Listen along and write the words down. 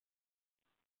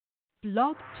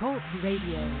Blog Talk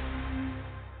Radio.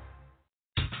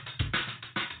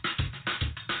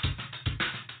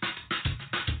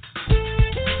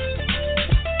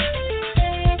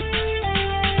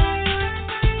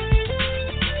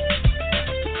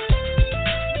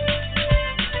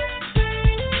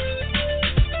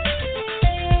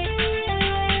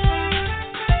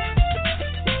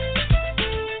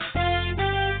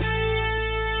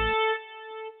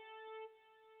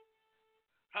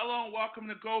 Welcome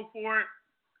to Go For It.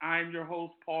 I'm your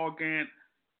host, Paul Gant.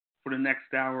 For the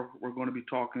next hour, we're going to be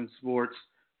talking sports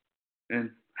and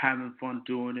having fun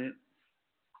doing it.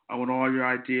 I want all your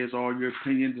ideas, all your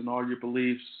opinions, and all your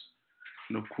beliefs.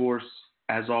 And of course,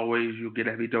 as always, you'll get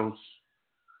every dose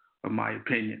of my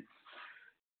opinion.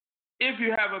 If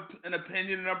you have an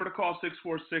opinion, the number to call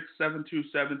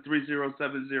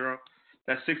 646-727-3070.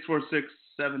 That's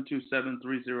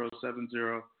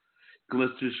 646-727-3070. You can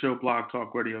listen to the show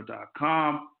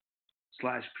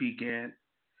blogtalkradio.com/pgant.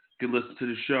 You can listen to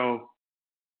the show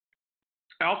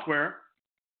elsewhere,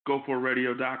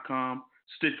 Go4radio.com,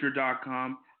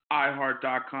 Stitcher.com,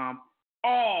 iHeart.com,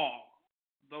 all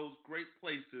those great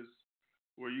places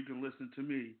where you can listen to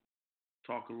me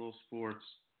talk a little sports,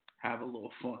 have a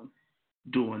little fun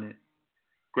doing it.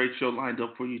 Great show lined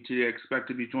up for you today. I expect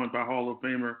to be joined by Hall of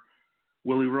Famer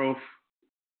Willie Roaf.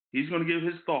 He's going to give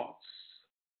his thoughts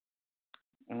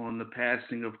on the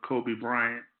passing of Kobe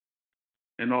Bryant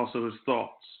and also his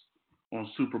thoughts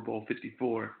on Super Bowl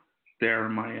 54 there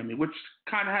in Miami, which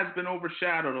kind of has been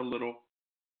overshadowed a little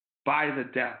by the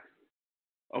death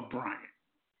of Bryant.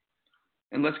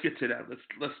 And let's get to that.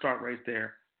 Let's start right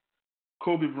there.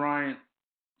 Kobe Bryant,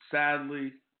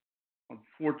 sadly,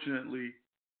 unfortunately,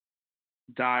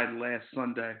 died last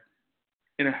Sunday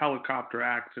in a helicopter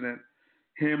accident.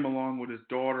 Him, along with his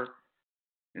daughter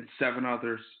and 7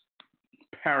 others,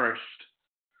 perished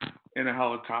in a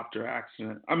helicopter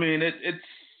accident. I mean, it's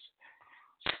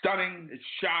stunning, it's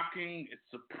shocking, it's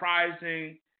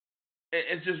surprising.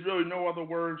 It's just really no other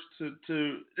words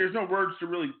there's no words to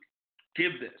really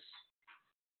give this.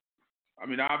 I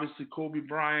mean, obviously, Kobe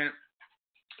Bryant,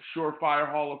 surefire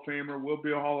Hall of Famer, will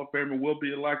be a Hall of Famer, will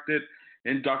be elected,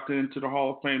 inducted into the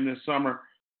Hall of Fame this summer,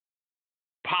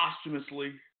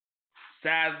 posthumously,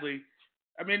 sadly.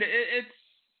 I mean,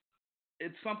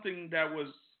 it's something that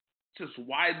was just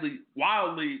wildly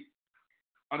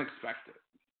unexpected.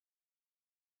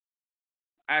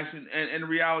 Actually, and the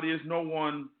reality is no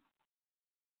one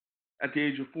at the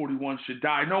age of 41 should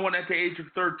die. No one at the age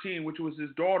of 13, which was his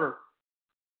daughter's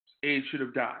age, should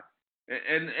have died.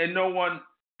 And no one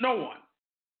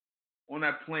on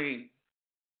that plane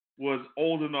was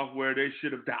old enough where they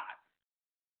should have died.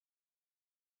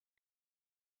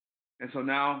 And so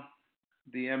now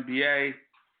the NBA,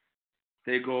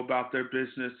 they go about their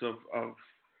business of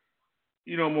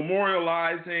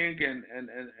memorializing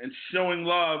and showing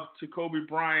love to Kobe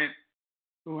Bryant,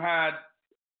 who had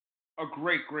a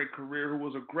great career, who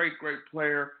was a great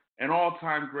player, an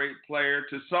all-time great player,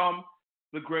 to some,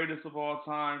 the greatest of all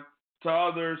time, to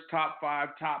others, top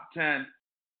 5, top 10.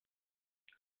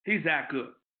 He's that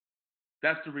good.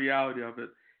 That's the reality of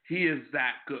it. He is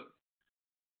that good.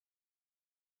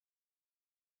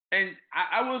 And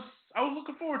I was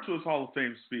looking forward to his Hall of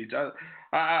Fame speech.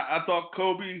 I thought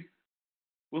Kobe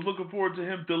was looking forward to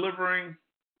him delivering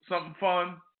something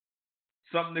fun,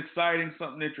 something exciting,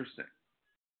 something interesting.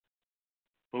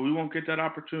 But we won't get that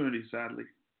opportunity, sadly.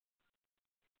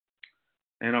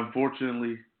 And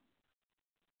unfortunately,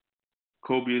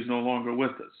 Kobe is no longer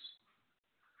with us.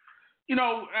 You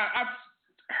know, I've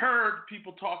heard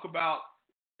people talk about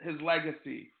his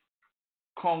legacy,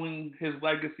 calling his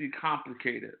legacy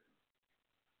complicated.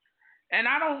 And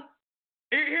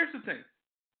here's the thing.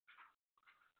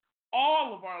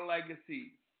 All of our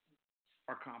legacies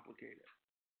are complicated.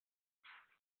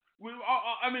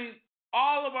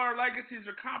 All of our legacies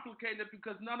are complicated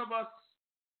because none of us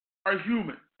are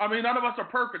human. None of us are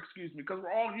perfect, because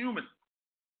we're all human.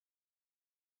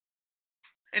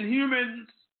 And humans,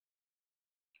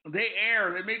 they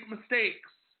err, they make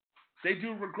mistakes, they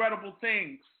do regrettable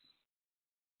things.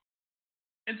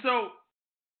 And so,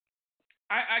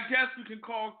 I guess we can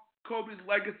call Kobe's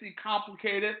legacy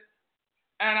complicated.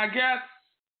 And I guess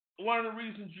one of the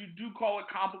reasons you do call it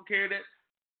complicated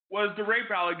was the rape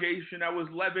allegation that was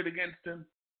levied against him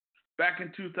back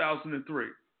in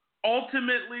 2003.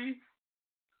 Ultimately,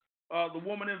 the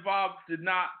woman involved did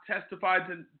not testify,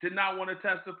 did not want to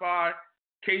testify.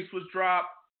 Case was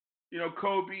dropped. You know,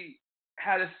 Kobe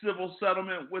had a civil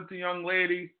settlement with the young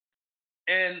lady,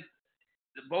 and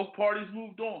both parties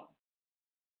moved on.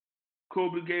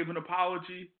 Kobe gave an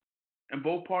apology, and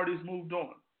both parties moved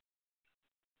on.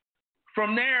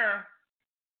 From there,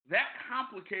 that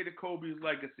complicated Kobe's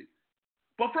legacy.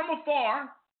 But from afar,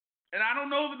 and I don't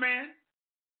know the man,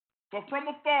 but from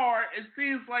afar, it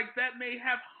seems like that may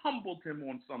have humbled him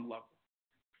on some level,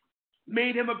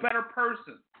 made him a better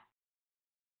person.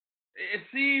 It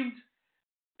seemed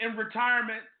in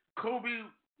retirement, Kobe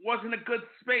wasn't a good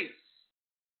space.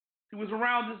 He was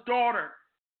around his daughter,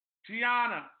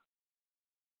 Gianna,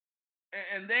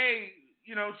 and they,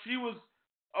 she was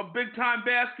a big-time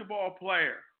basketball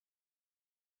player,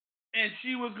 and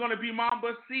she was going to be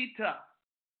Mambacita.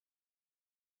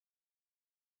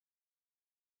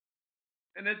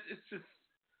 And it's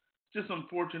just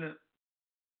unfortunate.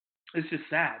 It's just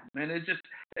sad, man.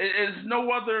 It's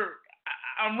no other.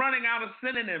 I'm running out of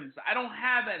synonyms. I don't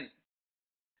have any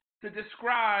to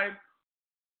describe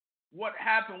what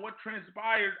happened, what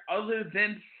transpired, other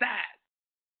than sad.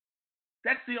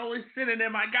 That's the only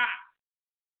synonym I got.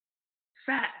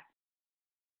 Sad.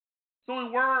 It's the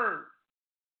only word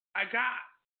I got.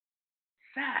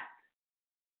 Sad.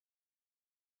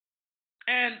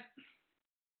 And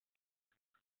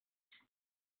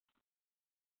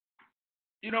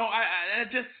I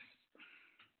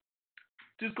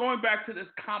just going back to this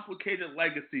complicated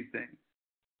legacy thing.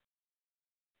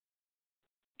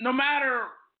 No matter,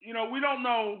 we don't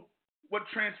know what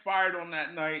transpired on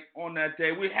that night, on that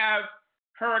day. We have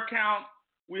her account,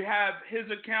 we have his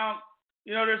account.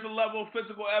 There's a level of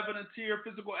physical evidence here,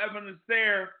 physical evidence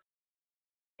there.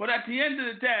 But at the end of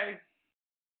the day,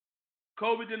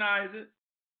 Kobe denies it.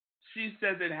 She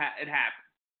says it happened.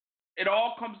 It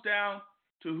all comes down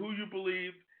to who you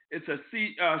believe. It's a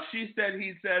she said,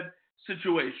 he said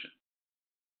situation.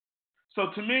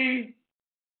 So to me,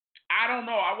 I don't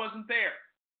know. I wasn't there.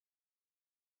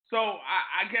 So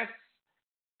I guess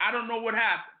I don't know what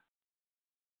happened.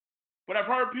 But I've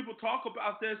heard people talk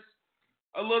about this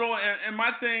a little, and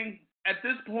my thing at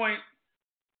this point,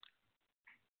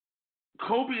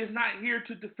 Kobe is not here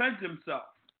to defend himself.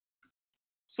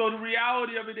 So the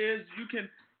reality of it is you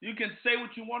can say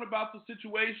what you want about the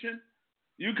situation.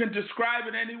 You can describe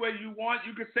it any way you want.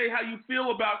 You can say how you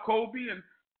feel about Kobe and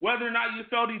whether or not you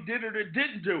felt he did it or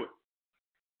didn't do it.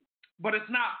 But it's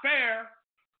not fair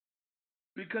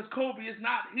because Kobe is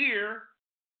not here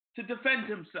to defend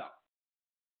himself.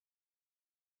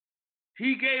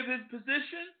 He gave his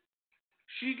position.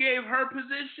 She gave her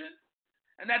position.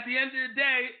 And at the end of the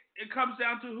day, it comes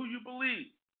down to who you believe.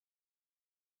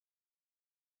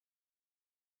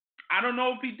 I don't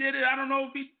know if he did it. I don't know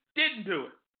if he didn't do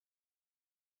it.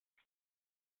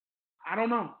 I don't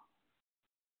know.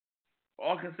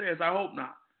 All I can say is I hope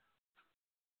not.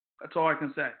 That's all I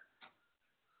can say.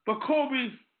 But Kobe,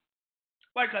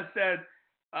 like I said,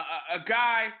 a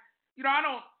guy,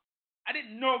 I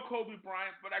didn't know Kobe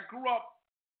Bryant, but I grew up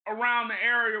around the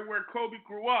area where Kobe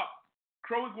grew up.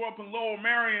 Kobe grew up in Lower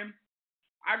Merion.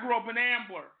 I grew up in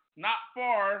Ambler, not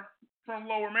far from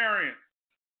Lower Merion.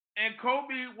 And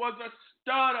Kobe was a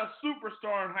stud, a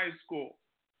superstar in high school.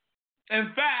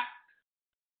 In fact,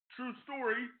 true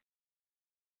story,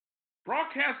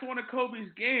 broadcast one of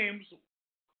Kobe's games,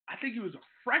 I think he was a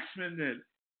freshman then.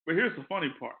 But here's the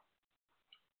funny part.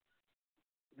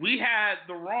 We had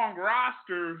the wrong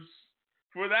rosters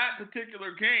for that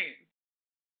particular game.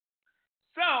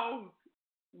 So,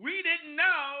 we didn't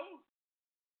know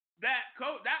that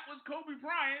was Kobe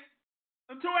Bryant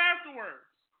until afterwards.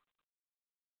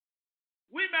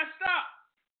 We messed up.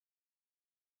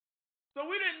 So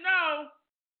we didn't know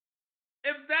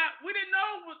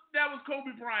that was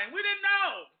Kobe Bryant. We didn't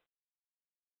know.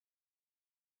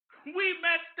 We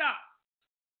messed up.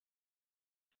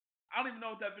 I don't even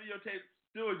know if that videotape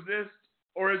still exists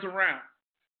or is around.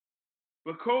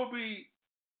 But Kobe,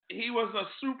 he was a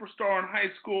superstar in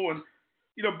high school. And,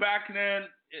 back then,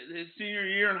 his senior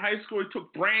year in high school, he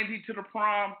took Brandy to the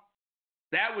prom.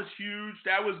 That was huge.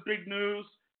 That was big news.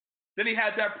 Then he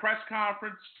had that press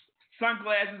conference,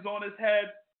 sunglasses on his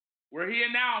head, where he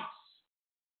announced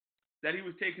that he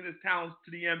was taking his talents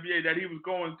to the NBA, that he was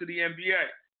going to the NBA.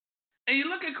 And you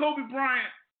look at Kobe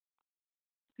Bryant,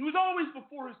 he was always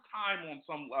before his time on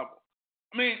some level.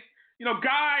 I mean,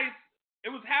 guys, it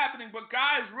was happening, but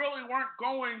guys really weren't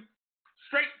going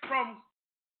straight from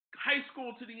high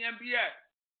school to the NBA.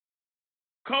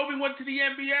 Kobe went to the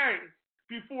NBA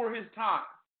before his time.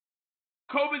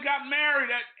 Kobe got married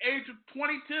at age of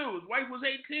 22. His wife was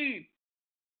 18.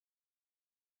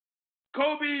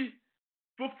 Kobe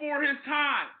before his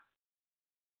time.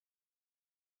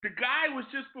 The guy was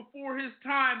just before his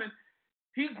time, and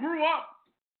he grew up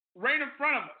right in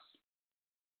front of us.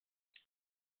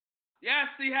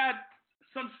 Yes, he had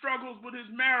some struggles with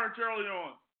his marriage early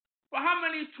on. But how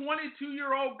many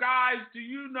 22-year-old guys do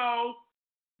you know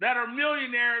that are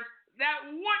millionaires that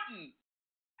wouldn't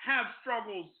have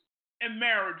struggles in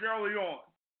marriage early on.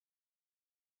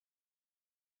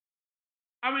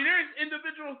 I mean, there's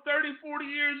individuals 30, 40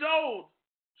 years old,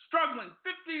 struggling,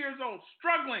 50 years old,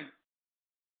 struggling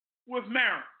with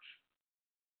marriage.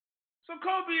 So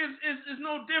Kobe is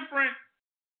no different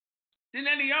than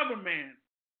any other man.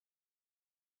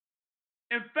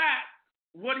 In fact,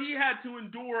 what he had to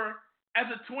endure as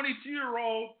a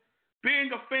 22-year-old,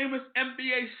 being a famous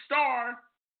NBA star,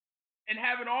 and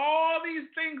having all these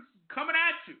things coming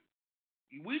at you.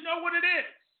 We know what it is.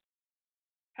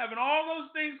 Having all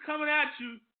those things coming at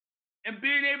you and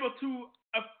being able to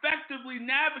effectively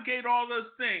navigate all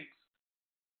those things.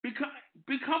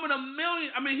 Becoming a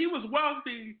million. I mean, he was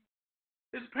wealthy.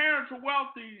 His parents were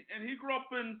wealthy, and he grew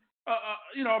up in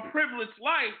a privileged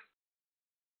life.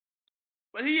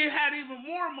 But he had even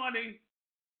more money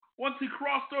once he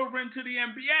crossed over into the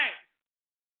NBA.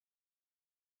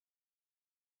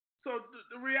 So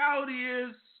the reality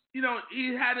is, he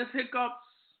had his hiccups,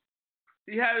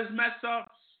 he had his mess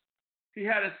ups, he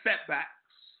had his setbacks.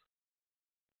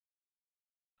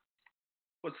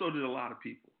 But so did a lot of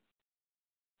people.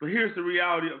 But here's the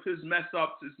reality of his mess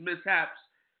ups, his mishaps,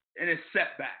 and his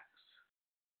setbacks.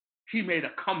 He made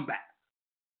a comeback.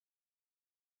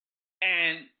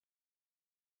 And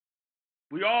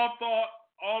we all thought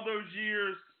all those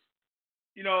years,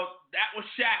 that was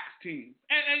Shaq's team.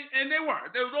 And they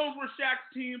were. Those were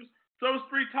Shaq's teams. Those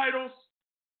 3 titles,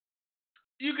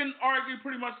 you can argue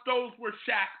pretty much those were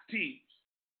Shaq's teams.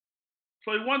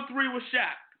 So he won 3 with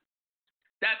Shaq.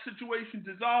 That situation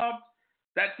dissolved.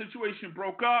 That situation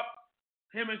broke up.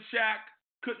 Him and Shaq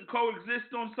couldn't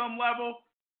coexist on some level.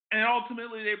 And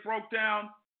ultimately they broke down.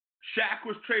 Shaq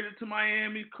was traded to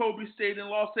Miami. Kobe stayed in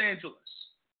Los Angeles.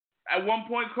 At one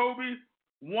point, Kobe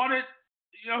wanted,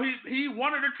 he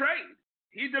wanted a trade.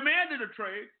 He demanded a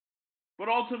trade, but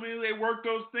ultimately they worked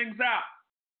those things out.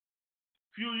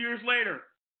 A few years later,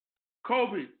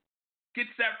 Kobe gets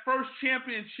that first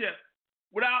championship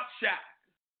without Shaq.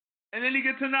 And then he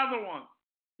gets another one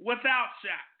without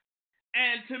Shaq.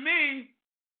 And to me,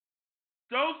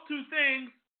 those 2 things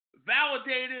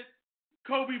validated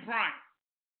Kobe Bryant.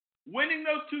 Winning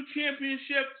those 2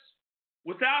 championships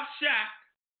without Shaq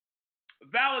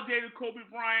validated Kobe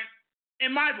Bryant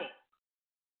in my book.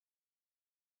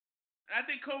 And I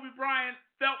think Kobe Bryant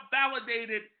felt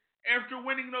validated after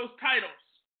winning those titles.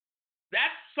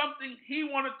 That's something he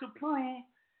wanted to prove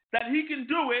that he can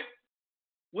do it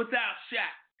without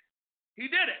Shaq. He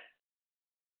did it.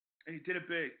 And he did it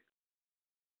big.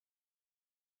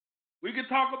 We could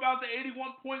talk about the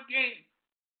 81-point game.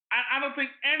 I don't think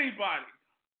anybody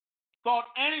thought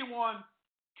anyone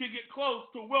could get close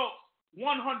to Wilt's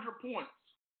 100 points.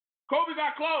 Kobe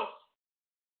got close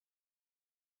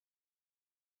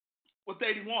with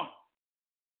 81.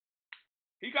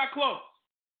 He got close.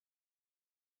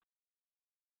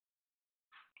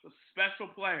 A special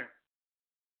player.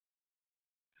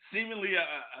 Seemingly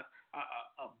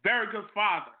a very good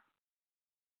father.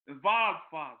 Involved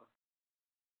father.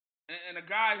 And a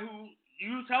guy who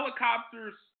used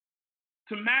helicopters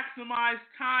to maximize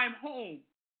time home.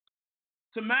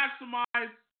 To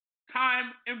maximize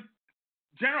time in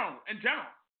general.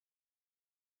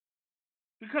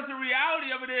 Because the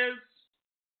reality of it is,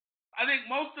 I think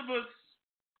most of us,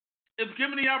 if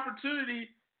given the opportunity,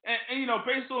 and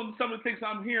based on some of the things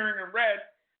I'm hearing and read,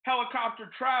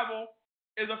 helicopter travel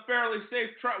is a fairly safe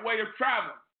way of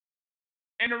traveling.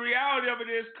 And the reality of it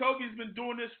is, Kobe's been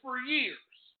doing this for years.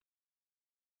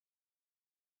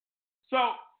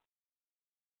 So,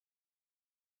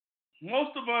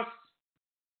 most of us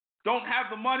don't have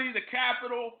the money, the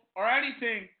capital, or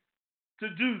anything to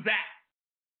do that.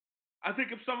 I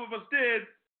think if some of us did,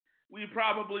 we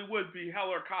probably would be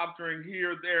helicoptering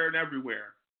here, there, and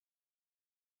everywhere.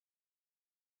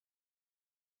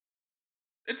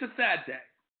 It's a sad day.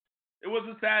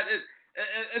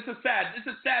 It's a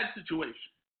sad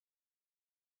situation.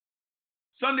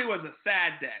 Sunday was a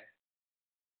sad day.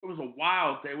 It was a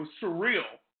wild day. It was surreal.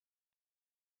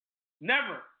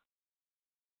 Never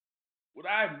would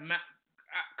I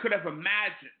could have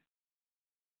imagined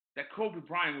that Kobe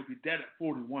Bryant would be dead at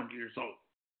 41 years old.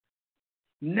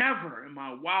 Never in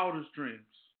my wildest dreams.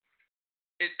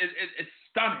 It's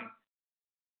stunning.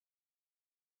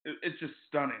 It's just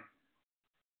stunning.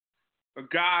 A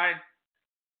guy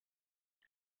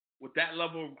with that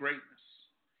level of greatness.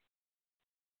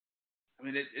 I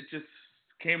mean, it just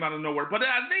came out of nowhere. But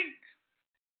I think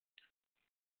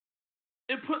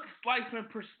it puts life in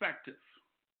perspective.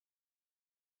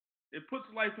 It puts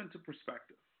life into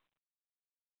perspective.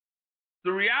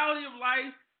 The reality of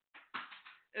life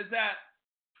is that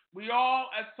we all,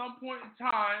 at some point in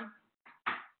time,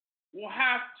 will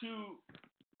have to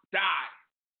die.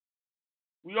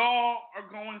 We all are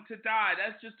going to die.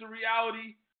 That's just the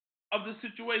reality of the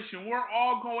situation. We're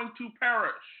all going to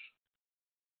perish.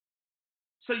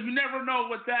 So you never know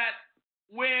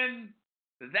when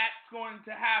that's going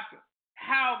to happen,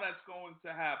 how that's going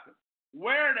to happen,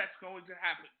 where that's going to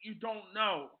happen. You don't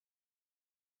know.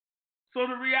 So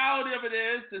the reality of it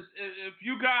is if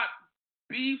you got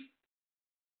beef,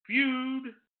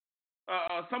 feud,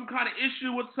 some kind of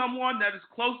issue with someone that is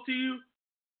close to you,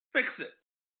 fix it.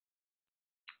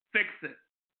 Fix it.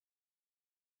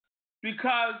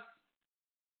 Because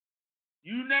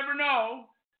you never know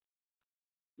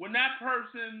when that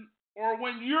person or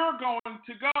when you're going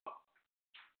to go.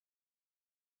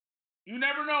 You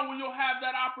never know when you'll have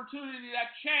that opportunity,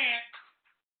 that chance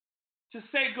to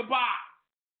say goodbye.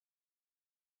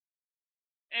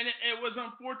 And it was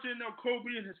unfortunate,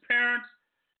 Kobe and his parents,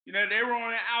 they were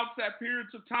on the outside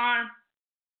periods of time.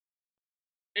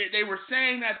 They were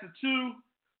saying that the two,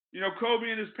 Kobe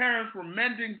and his parents were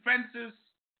mending fences.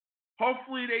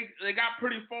 Hopefully they got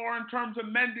pretty far in terms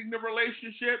of mending the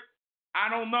relationship. I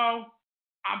don't know.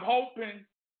 I'm hoping.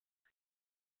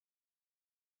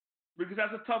 Because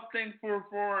that's a tough thing for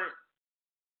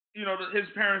his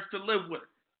parents to live with.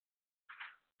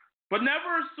 But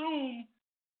never assume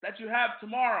that you have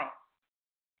tomorrow.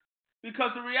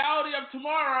 Because the reality of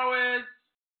tomorrow is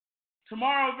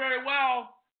tomorrow very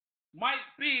well might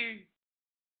be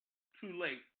too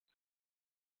late.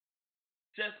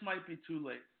 Just might be too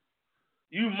late.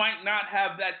 You might not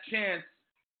have that chance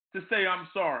to say I'm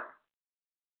sorry.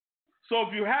 So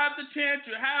if you have the chance,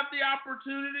 you have the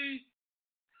opportunity,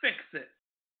 fix it.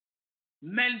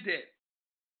 Mend it.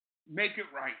 Make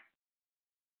it right.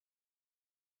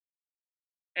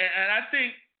 And I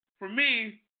think, for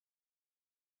me,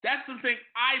 that's the thing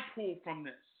I pull from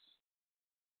this.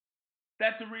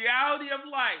 That the reality of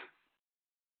life,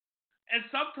 and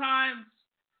sometimes,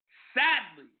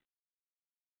 sadly,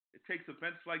 it takes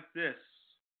events like this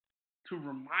to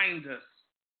remind us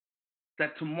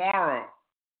that tomorrow,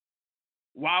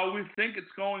 while we think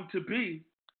it's going to be,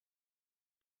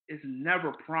 is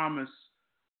never promised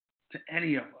to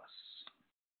any of us.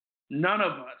 None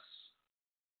of us.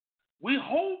 We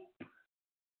hope,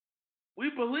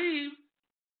 we believe,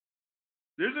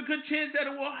 there's a good chance that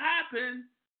it will happen,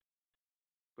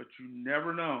 but you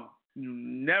never know. You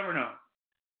never know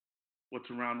what's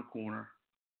around the corner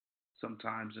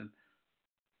sometimes. And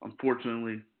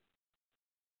unfortunately,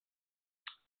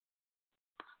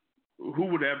 who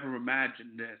would ever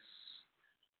imagine this?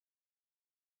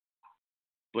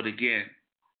 But again,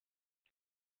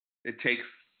 it takes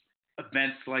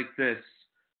events like this.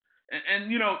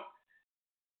 And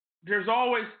there's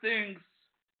always things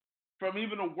from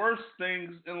even the worst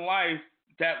things in life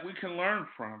that we can learn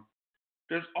from.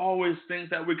 There's always things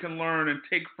that we can learn and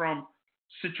take from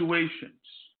situations.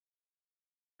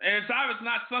 And it's obviously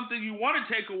not something you want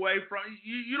to take away from.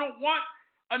 You don't want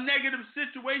a negative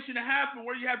situation to happen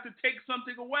where you have to take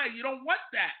something away. You don't want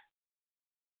that.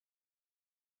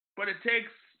 But it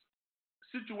takes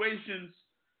situations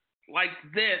like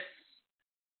this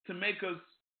to make us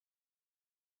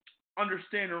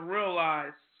understand and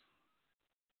realize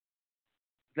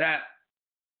that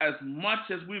as much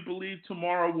as we believe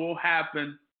tomorrow will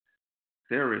happen,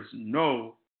 there is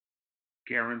no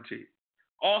guarantee.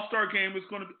 All-Star game is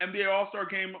going to be NBA All-Star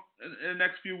game in the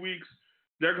next few weeks.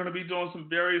 They're going to be doing some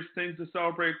various things to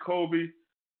celebrate Kobe.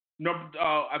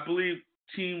 I believe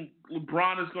Team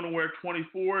LeBron is going to wear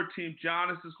 24. Team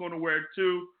Giannis is going to wear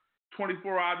 2.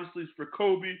 24 obviously is for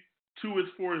Kobe. 2 is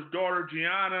for his daughter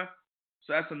Gianna.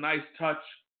 So that's a nice touch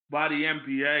by the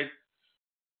NBA.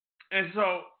 And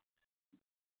so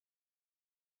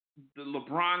the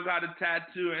LeBron got a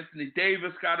tattoo. Anthony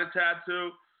Davis got a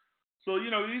tattoo. So,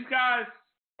 these guys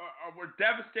were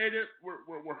devastated,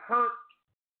 were hurt,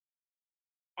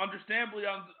 understandably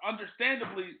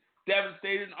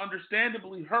devastated, and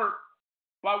understandably hurt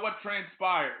by what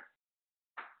transpired.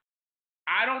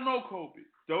 I don't know Kobe.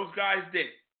 Those guys did.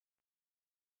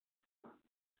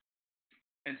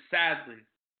 And sadly,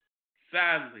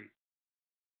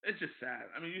 it's just sad.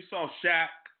 I mean, you saw Shaq,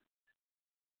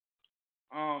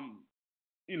 on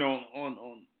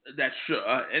that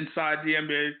show, Inside the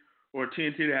NBA or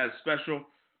TNT that had a special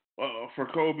for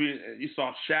Kobe. You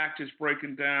saw Shaq just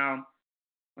breaking down.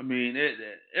 I mean,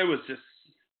 it was just,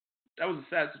 that was a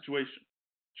sad situation.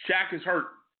 Shaq is hurt,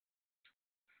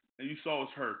 and you saw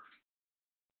his hurt,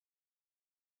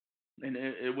 and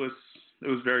it was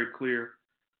very clear.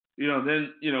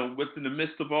 Then within the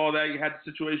midst of all that, you had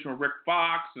the situation with Rick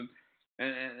Fox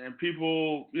and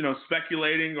people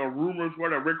speculating or rumors were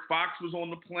that Rick Fox was on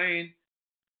the plane.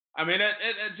 I mean,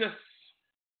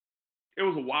 it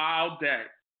was a wild day.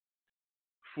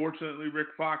 Fortunately, Rick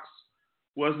Fox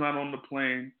was not on the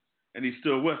plane, and he's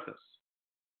still with us.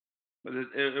 But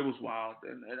it was wild.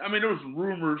 And I mean, there was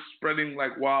rumors spreading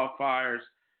like wildfires.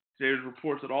 There's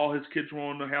reports that all his kids were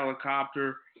on the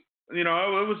helicopter. You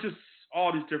know, it was just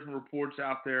all these different reports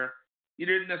out there. You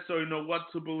didn't necessarily know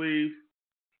what to believe,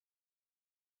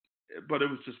 but it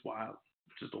was just wild.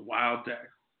 Just a wild day.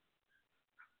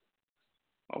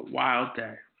 A wild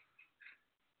day.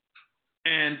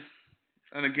 And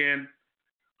again,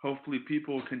 hopefully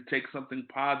people can take something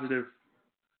positive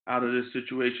out of this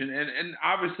situation. And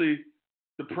obviously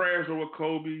the prayers are with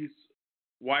Kobe's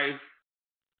wife,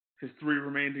 his 3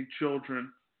 remaining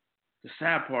children. The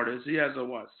sad part is he has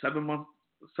a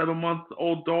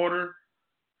 7-month-old daughter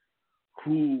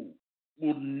who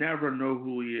will never know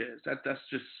who he is. That's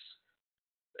just,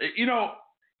 you know,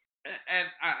 and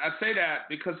I say that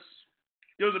because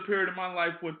there was a period in my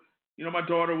life when, you know, my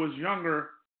daughter was younger,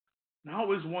 and I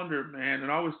always wondered, man,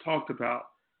 and I always talked about,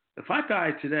 if I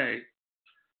died today,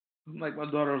 like my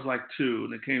daughter was like 2,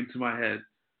 and it came to my head,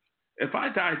 if I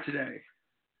died today,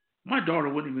 my daughter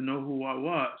wouldn't even know who I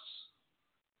was.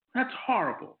 That's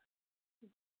horrible.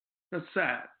 That's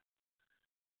sad.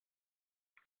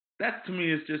 That to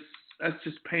me is that's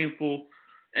just painful.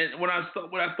 And when I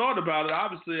thought about it,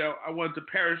 obviously I wanted to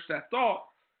perish that thought.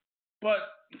 But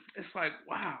it's like,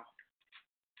 wow.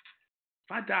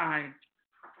 If I die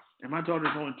and my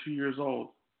daughter's only 2 years old,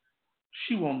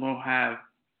 she won't have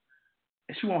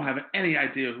any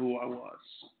idea who I was.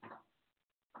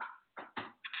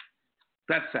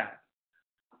 That's sad.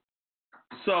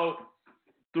 So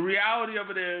the reality of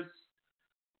it is,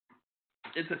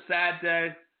 it's a sad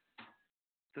day.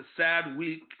 It's a sad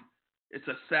week. It's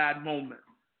a sad moment.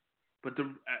 But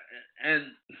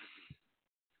and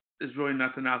there's really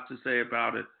nothing else to say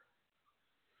about it.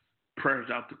 Prayers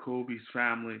out to Kobe's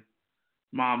family,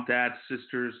 mom, dad,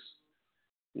 sisters,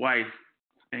 wife,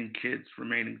 and kids,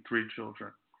 remaining 3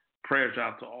 children. Prayers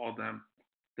out to all of them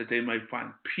that they might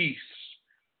find peace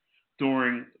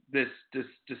during this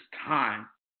time.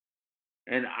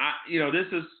 And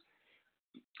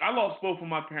I lost both of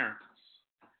my parents,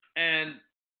 and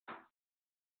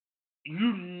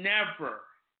you never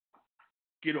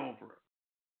get over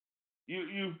it.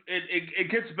 It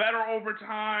gets better over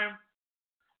time.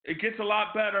 It gets a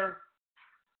lot better,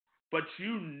 but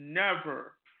you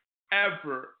never,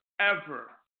 ever, ever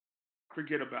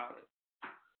forget about it.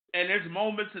 And there's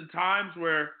moments and times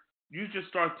where you just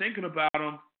start thinking about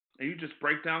them and you just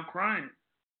break down crying.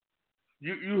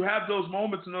 You have those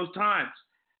moments and those times.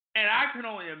 And I can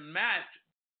only imagine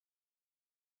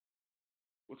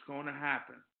what's going to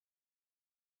happen.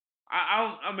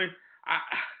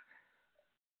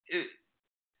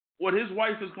 What his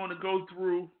wife is going to go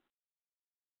through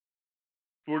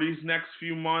for these next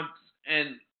few months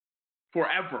and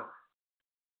forever,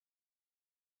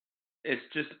 it's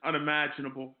just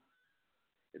unimaginable.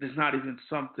 It is not even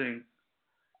something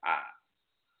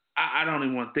I don't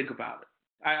even want to think about it.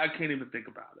 I can't even think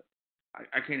about it.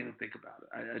 I can't even think about it.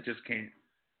 I just can't.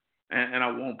 And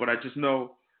I won't. But I just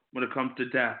know when it comes to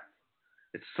death,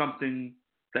 it's something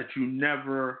that you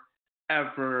never,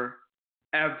 ever,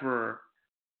 ever,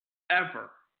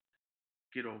 ever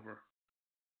get over.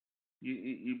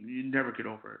 You never get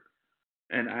over it.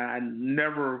 And I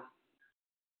never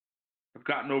have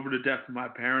gotten over the death of my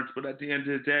parents. But at the end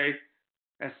of the day,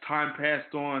 as time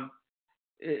passed on,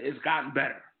 it's gotten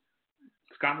better.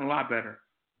 It's gotten a lot better.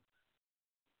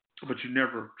 But you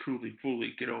never truly,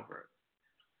 fully get over it.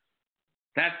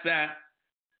 That's that.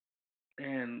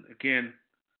 And again,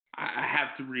 I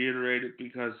have to reiterate it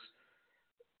because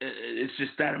it's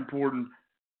just that important.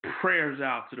 Prayers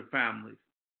out to the family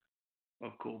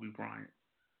of Kobe Bryant.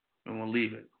 And we'll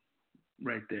leave it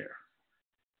right there.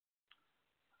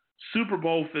 Super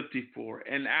Bowl 54.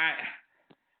 And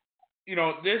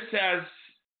this has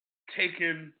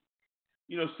taken,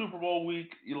 Super Bowl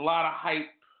week, a lot of hype.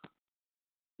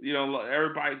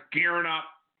 Everybody's gearing up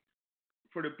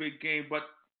for the big game. But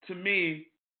to me,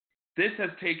 this has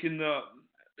taken the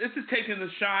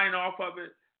shine off of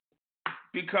it,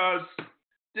 because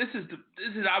this is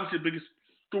obviously the biggest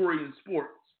story in sports.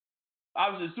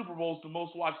 Obviously, the Super Bowl is the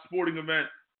most watched sporting event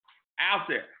out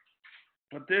there.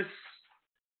 But this,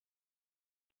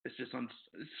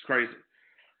 it's crazy.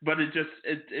 But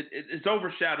it's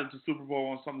overshadowed the Super Bowl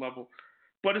on some level.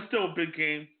 But it's still a big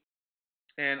game.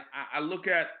 And I look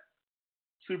at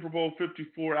Super Bowl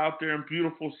 54 out there in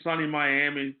beautiful, sunny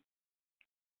Miami.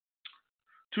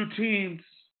 2 teams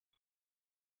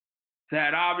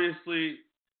that obviously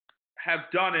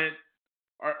have done it,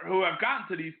 or who have gotten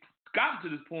to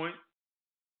this point,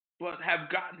 but have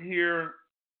gotten here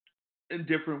in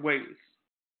different ways.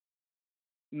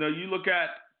 You know, you look at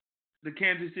the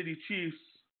Kansas City Chiefs,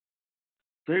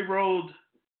 they rode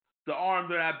the arm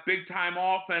of that big-time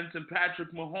offense and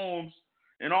Patrick Mahomes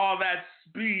and all that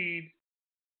speed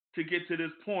to get to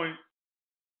this point,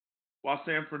 while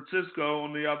San Francisco,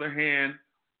 on the other hand,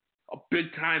 a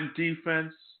big-time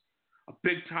defense, a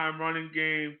big-time running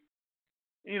game.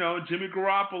 You know, Jimmy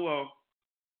Garoppolo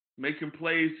making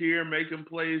plays here, making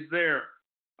plays there.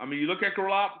 I mean, you look at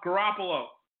Garoppolo,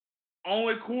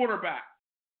 only quarterback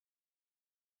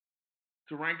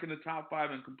to rank in the top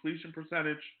 5 in completion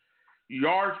percentage,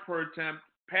 yards per attempt,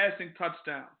 passing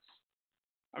touchdowns.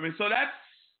 I mean, so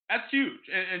that's huge.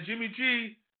 And Jimmy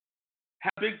G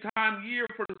had a big-time year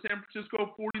for the San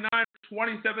Francisco 49ers,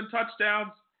 27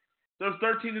 touchdowns. Those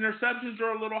 13 interceptions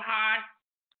are a little high,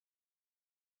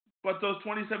 but those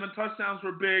 27 touchdowns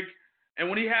were big. And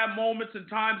when he had moments and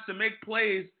times to make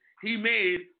plays, he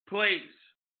made plays.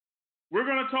 We're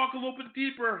going to talk a little bit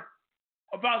deeper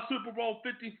about Super Bowl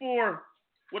 54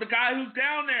 with a guy who's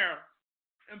down there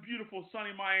in beautiful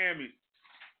sunny Miami.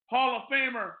 Hall of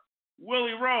Famer,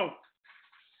 Willie Roaf.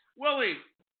 Willie.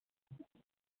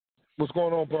 What's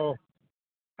going on, Paul?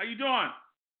 How you doing?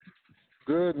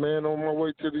 Good, man. On my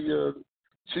way to the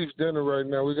Chiefs dinner right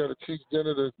now. We got a Chiefs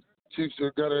dinner. The Chiefs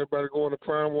have got everybody going to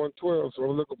Prime 112, so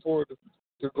I'm looking forward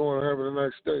to going and having a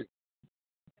nice steak.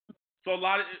 So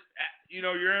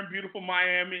you're in beautiful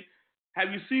Miami.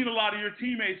 Have you seen a lot of your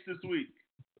teammates this week?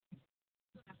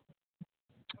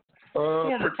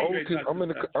 Former teammates. I'm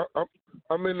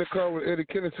in the car with Eddie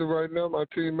Kennison right now, my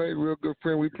teammate, real good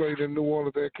friend. We played in New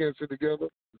Orleans and Kansas City together.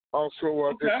 Also,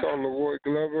 I just saw Leroy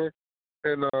Glover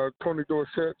and Tony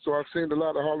Dorsett. So I've seen a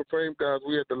lot of Hall of Fame guys.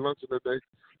 We had the luncheon today.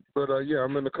 But,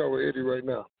 I'm in the car with Eddie right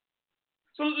now.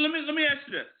 So let me ask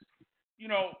you this. You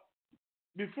know,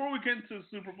 before we get into the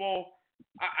Super Bowl,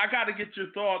 I got to get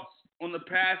your thoughts on the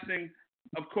passing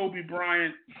of Kobe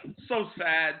Bryant. So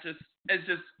sad. It's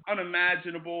just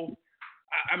unimaginable.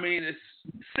 I mean, it's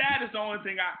sad is the only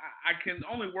thing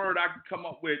only word I can come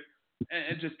up with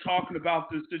and just talking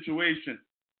about this situation.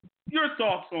 Your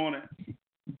thoughts on it?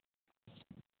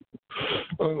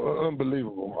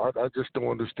 Unbelievable. I just don't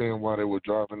understand why they were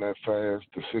driving that fast.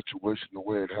 The situation, the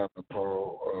way it happened,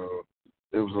 Paul.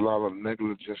 There was a lot of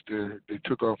negligence there. They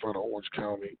took off out of Orange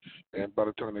County, and by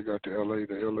the time they got to L.A.,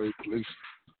 the L.A. police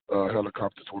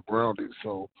helicopters were grounded.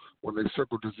 So when they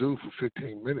circled the zoo for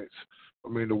 15 minutes, I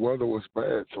mean, the weather was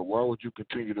bad. So why would you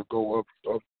continue to go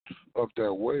up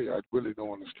that way? I really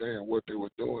don't understand what they were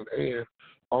doing. And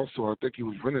also, I think he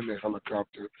was renting a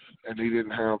helicopter, and they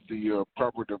didn't have the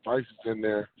proper devices in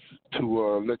there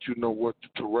to let you know what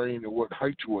the terrain and what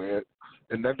height you were at.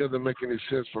 And that doesn't make any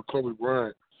sense for Kobe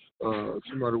Bryant,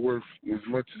 somebody worth as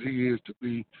much as he is, to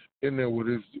be in there with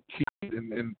his kid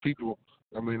and people.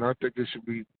 I mean, I think it should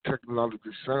be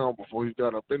technologically sound before he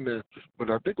got up in there. But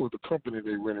I think it was the company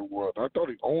they rented was. I thought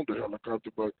he owned the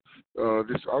helicopter, but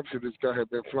this guy had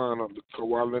been flying on the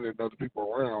Kawhi Leonard and other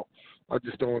people around. I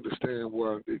just don't understand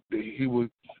why he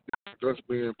would, us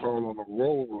being Paul on the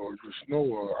road or the snow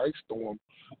or ice storm,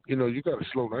 you got to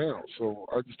slow down. So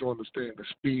I just don't understand the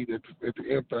speed at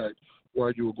the impact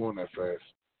why you were going that fast.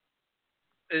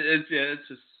 It's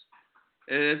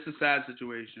a sad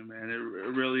situation, man.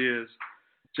 It really is.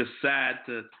 Just sad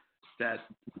that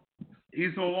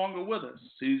he's no longer with us.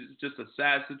 He's just a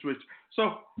sad situation.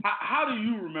 So how do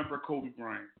you remember Kobe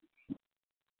Bryant?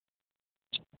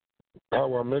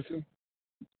 How I miss him?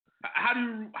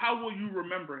 How will you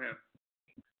remember him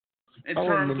in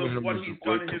terms of what he's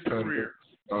done in his career?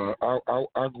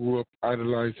 I grew up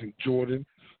idolizing Jordan.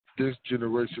 This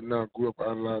generation now grew up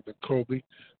idolizing Kobe,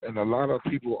 and a lot of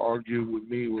people argue with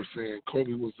me, were saying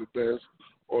Kobe was the best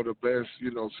or the best,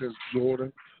 since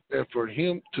Jordan. And for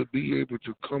him to be able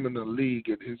to come in the league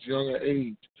at his younger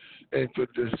age, and for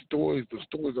the stories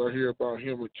I hear about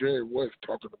him with Jerry West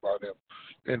talking about him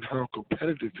and how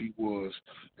competitive he was,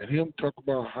 and him talk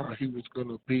about how he was going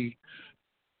to be,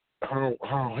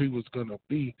 how he was going to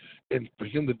be, and for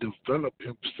him to develop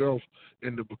himself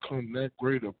and to become that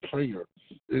great a player,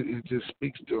 it just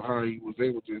speaks to how he was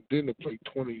able to then to play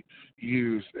 20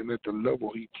 years and at the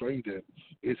level he played at.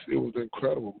 It was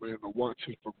incredible, man, to watch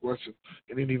his progression,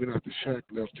 and then even after Shaq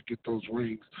left to get those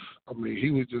rings. I mean,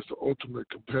 he was just the ultimate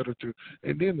competitor,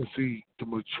 and then to see the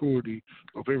maturity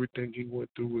of everything he went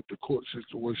through with the court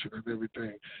situation and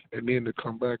everything, and then to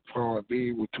come back far and be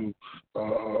able to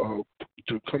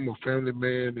become a family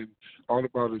man and all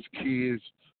about his kids,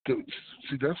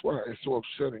 See, that's why it's so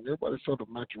upsetting. Everybody saw the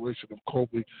maturation of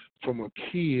Kobe from a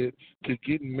kid to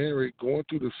getting married, going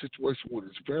through the situation with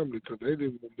his family because they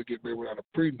didn't want to get married without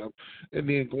a prenup, and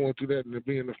then going through that and then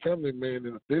being a family man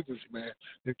and a businessman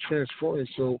and transferring.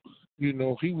 So, he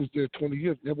was there 20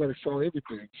 years. Everybody saw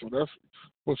everything. So that's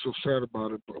what's so sad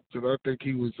about it. Because I think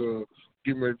he was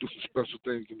getting ready to do some special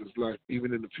things in his life,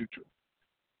 even in the future.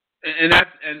 And I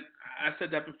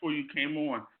said that before you came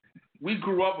on. We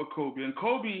grew up with Kobe, and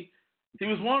Kobe, he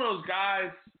was one of those guys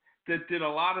that did a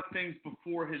lot of things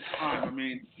before his time. I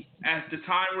mean, at the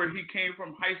time where he came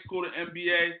from high school to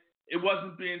NBA, it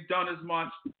wasn't being done as much.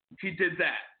 He did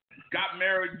that. Got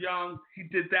married young. He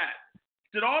did that.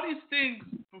 Did all these things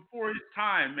before his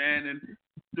time, man. And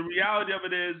the reality of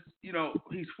it is,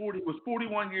 was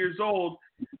 41 years old,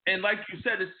 and like you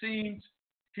said, it seemed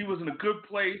he was in a good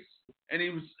place, and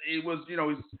he was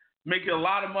he's making a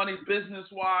lot of money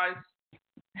business-wise.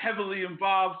 Heavily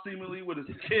involved, seemingly, with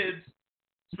his kids,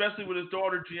 especially with his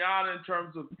daughter Gianna in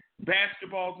terms of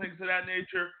basketball, things of that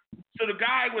nature. So the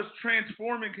guy was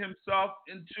transforming himself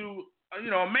into,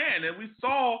 a man, and we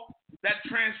saw that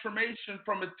transformation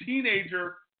from a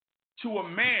teenager to a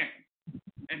man,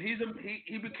 and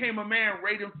he became a man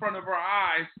right in front of our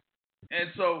eyes, and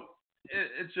so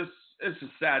it's just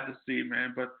sad to see,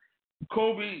 man. But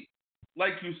Kobe,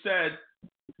 like you said,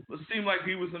 it seemed like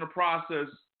he was in a process.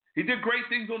 He did great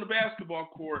things on the basketball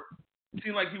court. It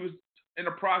seemed like he was in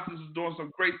the process of doing some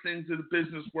great things in the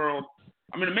business world.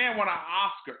 I mean, the man won an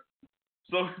Oscar.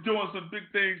 So doing some big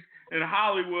things in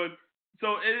Hollywood.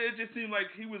 So it just seemed like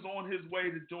he was on his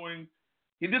way to doing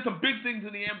 – he did some big things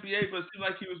in the NBA, but it seemed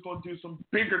like he was going to do some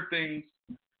bigger things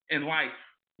in life.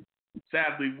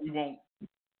 Sadly, he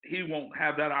won't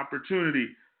have that opportunity.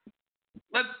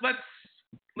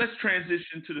 Let's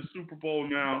transition to the Super Bowl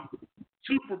now.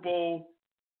 Super Bowl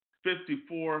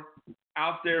 54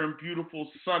 out there in beautiful,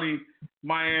 sunny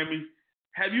Miami.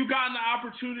 Have you gotten the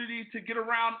opportunity to get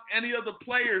around any of the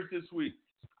players this week?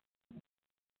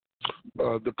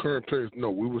 The current players,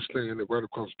 no. We were staying right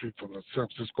across the street from the San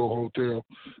Francisco hotel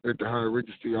at the Hyatt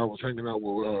Regency. I was hanging out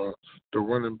with the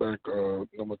running back,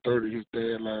 number 30, his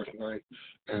dad last night,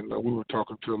 and we were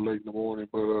talking till late in the morning.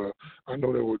 But I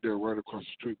know they were there right across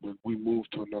the street, but we moved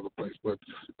to another place. But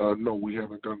no, we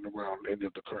haven't gotten around any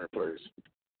of the current players.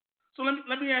 So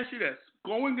let me ask you this.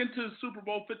 Going into the Super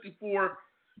Bowl 54,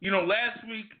 last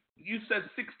week you said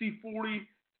 60-40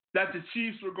 that the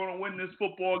Chiefs were going to win this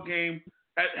football game.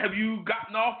 Have you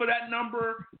gotten off of that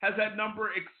number? Has that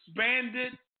number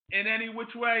expanded in any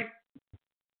which way?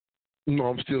 No,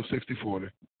 I'm still 60-40.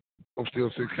 I'm still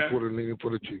 60-40 leaning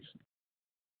for the Chiefs.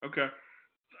 Okay.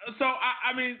 So,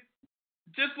 I mean,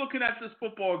 just looking at this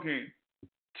football game,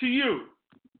 to you,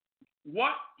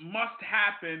 what must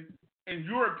happen, in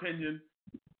your opinion,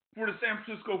 for the San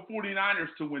Francisco 49ers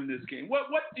to win this game? What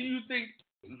do you think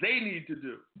they need to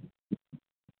do?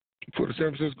 For the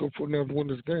San Francisco 49ers to win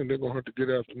this game, they're going to have to get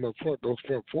after them up front. Those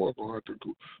front four are going to have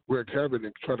to wreak havoc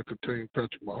and try to contain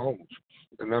Patrick Mahomes.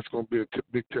 And that's going to be a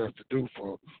big task to do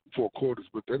for 4 quarters.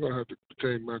 But they're going to have to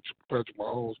contain Patrick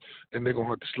Mahomes, and they're going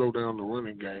to have to slow down the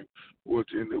running game, which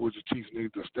the Chiefs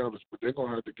need to establish. But they're going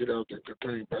to have to get out there and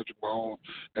contain Patrick Mahomes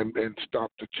and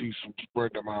stop the Chiefs from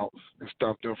spreading them out and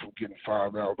stop them from getting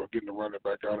 5 out or getting the running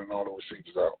back out and all the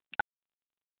receivers out.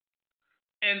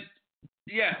 And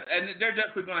yeah, and they're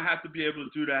definitely going to have to be able to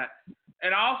do that.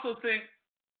 And I also think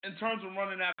in terms of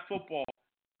running that football,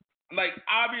 like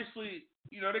obviously,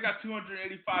 they got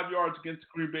 285 yards against the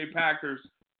Green Bay Packers,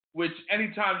 which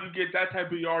anytime you get that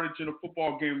type of yardage in a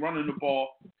football game running the ball,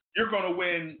 you're going to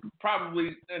win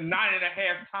probably 9.5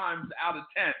 times out of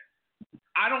 10.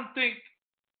 I don't think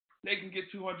they can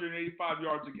get 285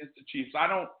 yards against the Chiefs. I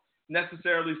don't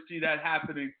necessarily see that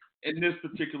happening in this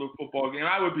particular football game.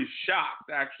 I would be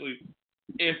shocked, actually,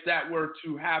 if that were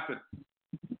to happen.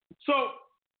 So,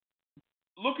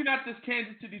 looking at this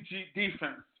Kansas City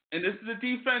defense, and this is a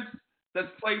defense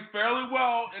that's played fairly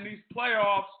well in these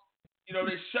playoffs.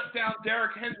 They shut down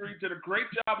Derrick Henry, did a great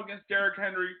job against Derrick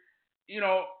Henry,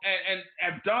 and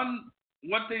have done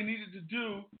what they needed to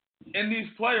do in these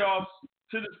playoffs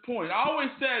to this point. I always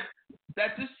said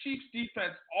that this Chiefs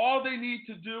defense, all they need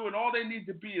to do and all they need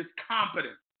to be is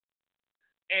competent.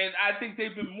 And I think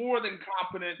they've been more than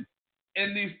competent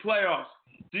in these playoffs.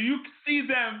 Do you see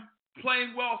them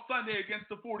playing well Sunday against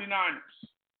the 49ers?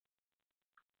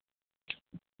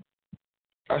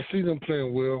 I see them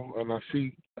playing well, and I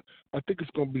see I think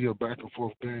it's going to be a back and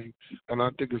forth game, and I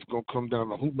think it's going to come down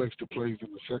to who makes the plays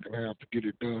in the second half to get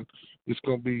it done. It's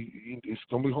going to be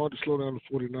hard to slow down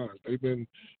the 49ers. They've been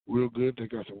real good. They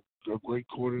got a great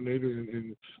coordinator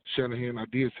in Shanahan. I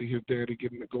did see his daddy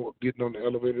getting on the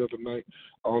elevator the other night.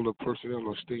 All the personnel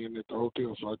are staying at the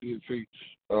hotel, so I did see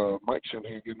Mike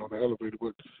Shanahan getting on the elevator.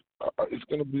 But it's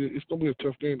gonna be a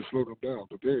tough game to slow them down.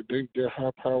 But they're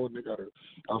high powered and they got an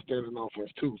outstanding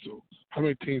offense too. So how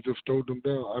many teams have slowed them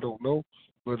down? I don't know.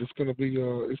 But it's gonna be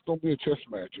a chess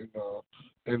match,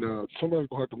 and somebody's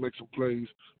gonna have to make some plays.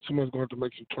 Somebody's gonna have to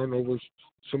make some turnovers.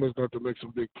 Somebody's gonna have to make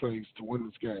some big plays to win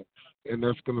this game, and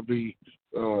that's gonna be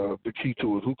the key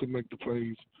to it. Who can make the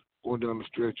plays going down the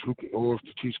stretch? Or if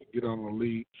the Chiefs can get on the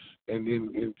lead, and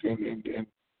then and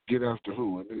get after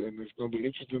who? And it's gonna be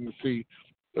interesting to see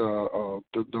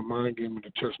the mind game and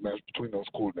the chess match between those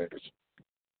coordinators.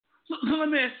 So let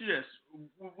me ask you this: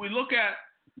 we look at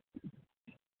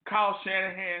Kyle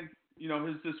Shanahan,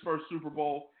 his first Super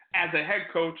Bowl as a head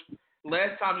coach.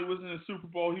 Last time he was in the Super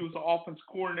Bowl, he was the offense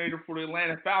coordinator for the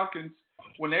Atlanta Falcons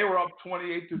when they were up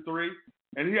 28-3,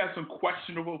 and he had some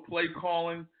questionable play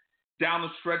calling down the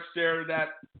stretch there that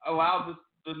allowed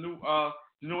the New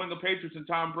England Patriots and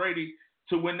Tom Brady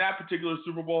to win that particular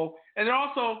Super Bowl. And then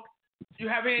also you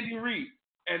have Andy Reid,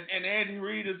 and Andy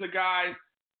Reid is a guy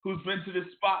who's been to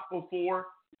this spot before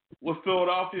with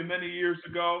Philadelphia many years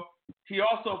ago. He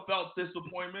also felt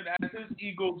disappointment as his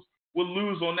Eagles would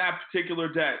lose on that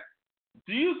particular day.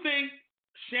 Do you think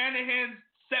Shanahan's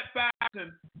setbacks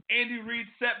and Andy Reid's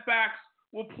setbacks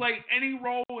will play any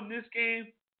role in this game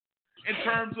in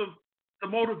terms of the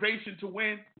motivation to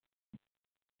win?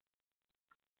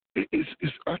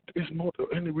 It's more.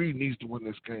 Andy Reid needs to win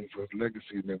this game for his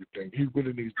legacy and everything. He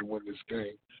really needs to win this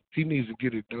game. He needs to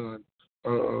get it done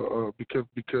because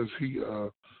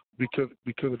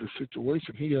of the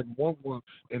situation. He had won one,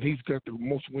 and he's got the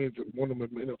most wins and won them in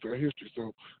NFL history.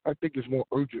 So I think it's more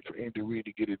urgent for Andy Reid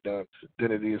to get it done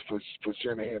than it is for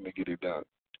Shanahan to get it done.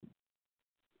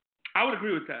 I would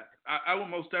agree with that. I would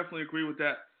most definitely agree with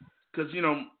that because,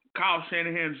 Kyle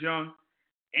Shanahan's young.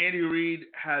 Andy Reid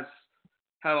has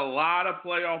had a lot of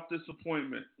playoff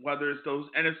disappointment, whether it's those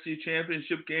NFC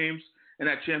championship games and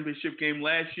that championship game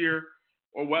last year,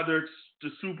 or whether it's the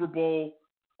Super Bowl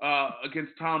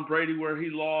against Tom Brady where he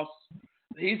lost.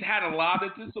 He's had a lot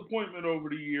of disappointment over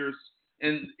the years,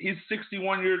 and he's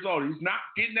 61 years old. He's not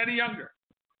getting any younger.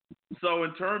 So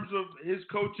in terms of his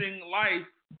coaching life,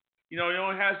 he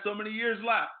only has so many years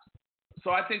left.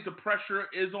 So I think the pressure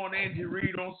is on Andy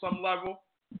Reid on some level.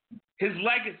 His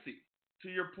legacy, to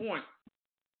your point,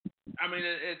 I mean,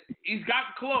 he's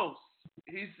gotten close.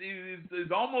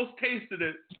 He's almost tasted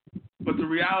it, but the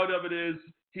reality of it is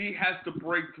he has to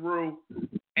break through,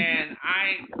 and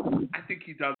I think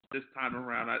he does this time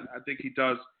around. I think he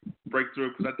does break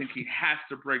through because I think he has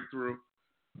to break through.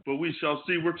 But we shall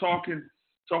see. We're talking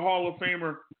to Hall of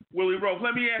Famer Willie Roaf.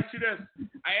 Let me ask you this.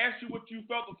 I asked you what you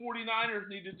felt the 49ers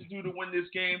needed to do to win this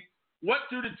game. What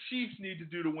do the Chiefs need to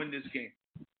do to win this game?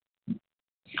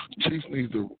 Chiefs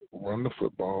need to run the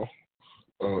football,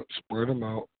 spread them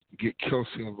out, get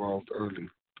Kelsey involved early.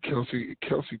 Kelsey,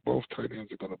 both tight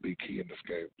ends are going to be key in this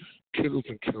game. Kittles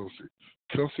and Kelsey.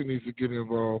 Kelsey needs to get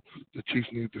involved. The Chiefs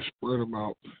need to spread them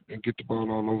out and get the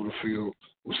ball all over the field.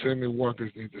 Sammy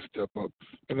Watkins needs to step up.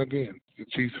 And again, the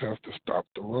Chiefs have to stop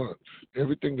the run.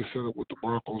 Everything is set up with the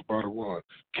Broncos by the run.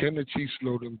 Can the Chiefs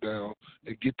slow them down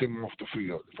and get them off the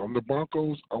field? If I'm the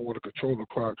Broncos, I want to control the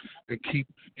clock and keep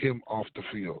him off the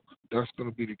field. That's going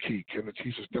to be the key. Can the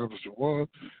Chiefs establish a run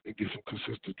and get some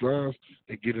consistent drives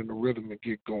and get in the rhythm and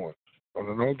get going?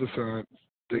 On the other side,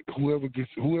 whoever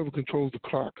controls the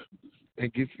clock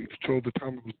and gets control of the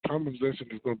time of possession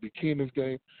is going to be key in this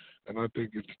game. And I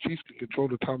think if the Chiefs can control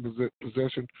the time of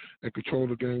possession and control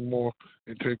the game more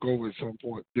and take over at some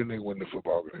point, then they win the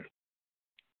football game.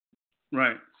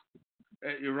 Right.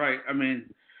 You're right. I mean,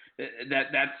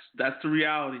 that's the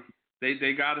reality.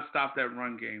 They got to stop that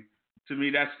run game. To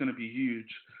me, that's going to be huge.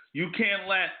 You can't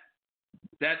let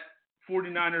that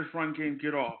 49ers run game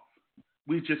get off.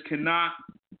 We just cannot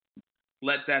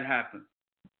let that happen.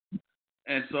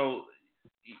 And so,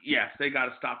 yes, they got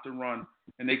to stop the run,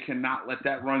 and they cannot let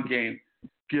that run game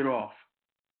get off.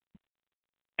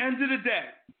 End of the day.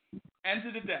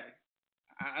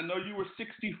 I know you were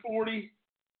 60-40.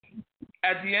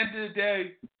 At the end of the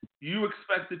day, you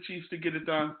expect the Chiefs to get it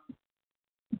done?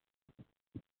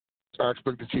 I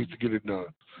expect the Chiefs to get it done.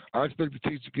 I expect the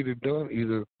Chiefs to get it done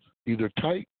either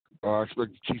tight, or I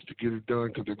expect the Chiefs to get it done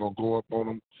because they're going to go up on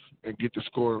them and get the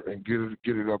score and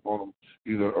get it up on them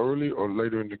either early or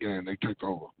later in the game. They take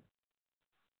over.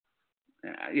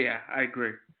 Yeah, I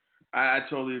agree. I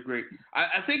totally agree.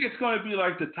 I think it's going to be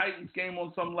like the Titans game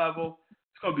on some level.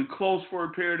 It's going to be close for a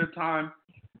period of time,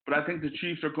 but I think the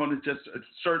Chiefs are going to just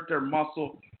assert their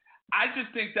muscle. I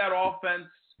just think that offense,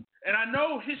 and I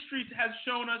know history has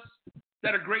shown us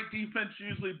that a great defense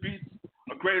usually beats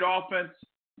a great offense.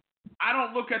 I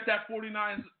don't look at that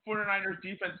 49ers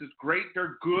defense as great.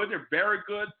 They're good. They're very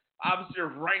good. Obviously, they're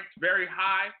ranked very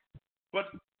high. But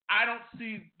I don't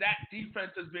see that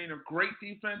defense as being a great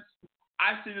defense.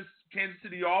 I see this Kansas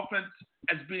City offense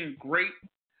as being great.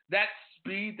 That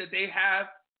speed that they have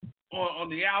on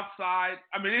the outside,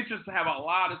 I mean, they just have a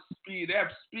lot of speed. They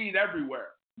have speed everywhere.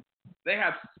 They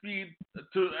have speed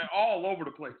all over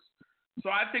the place. So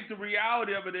I think the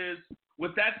reality of it is,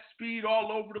 with that speed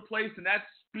all over the place and that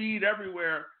speed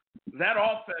everywhere, that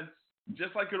offense,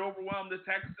 just like it overwhelmed the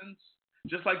Texans,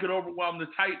 just like it overwhelmed the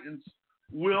Titans,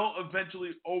 will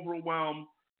eventually overwhelm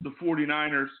the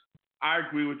 49ers. I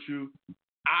agree with you.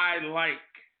 I like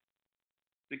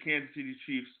the Kansas City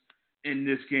Chiefs in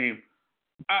this game.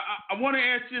 I want to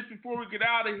ask this before we get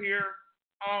out of here.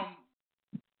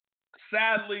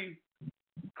 Sadly,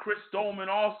 Chris Dolman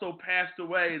also passed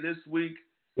away this week.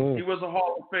 He was a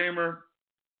Hall of Famer,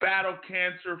 battled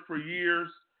cancer for years.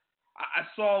 I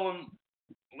saw him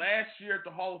last year at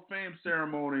the Hall of Fame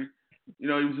ceremony. You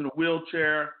know, he was in a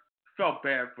wheelchair. Felt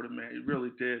bad for the man. He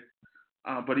really did.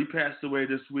 But he passed away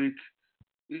this week.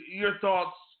 Your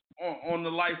thoughts on the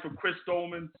life of Chris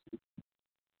Dolman?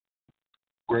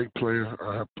 Great player.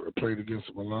 I have played against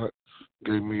him a lot.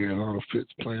 Gave me a lot of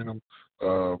fits playing him.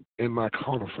 In my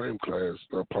Hall of Fame class,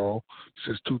 Paul,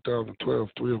 since 2012,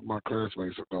 3 of my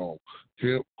classmates are gone.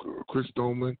 Him, Chris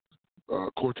Dolman,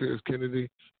 Cortez Kennedy,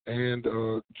 and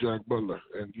Jack Butler.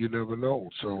 And you never know.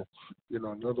 So, you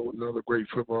know, another great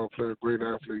football player, great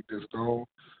athlete that's gone.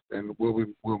 And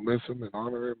we'll miss him and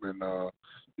honor him. And,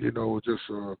 you know, just,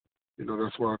 you know,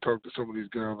 that's why I talked to some of these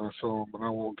guys I saw them, and I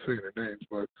won't say their names,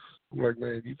 but I'm like,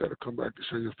 man, you got to come back and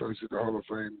show your face at the Hall of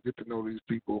Fame, get to know these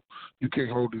people. You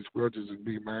can't hold these grudges and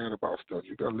be mad about stuff.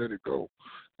 You got to let it go.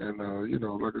 And, you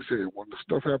know, like I said, when the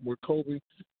stuff happened with Kobe,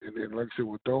 and then, like I said,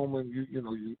 with Dolman,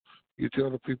 you tell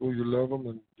the people you love them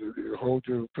and you hold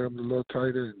your family a little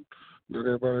tighter and let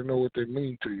everybody know what they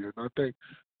mean to you. And I think,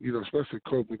 you know, especially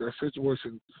Kobe, that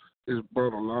situation has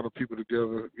brought a lot of people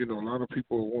together. You know, a lot of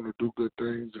people want to do good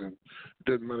things, and it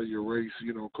doesn't matter your race.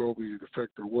 You know, Kobe is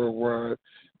affected worldwide.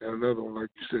 And another one, like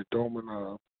you said,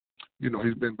 Dolman, you know,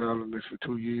 he's been battling this for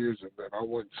 2 years, and then I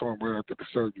went and saw him right after the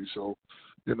surgery. So,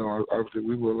 you know, obviously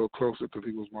we were a little closer because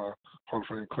he was my Hall of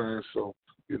Fame class. So,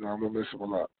 you know, I'm going to miss him a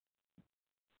lot.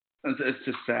 It's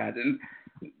just sad.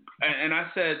 And I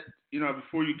said, you know,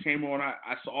 before you came on, I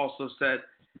also said,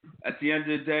 at the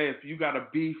end of the day, if you got a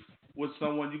beef with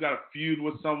someone, you got a feud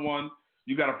with someone,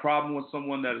 you got a problem with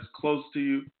someone that is close to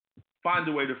you, find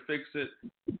a way to fix it.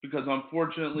 Because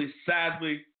unfortunately,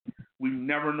 sadly, we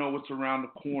never know what's around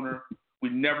the corner. We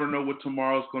never know what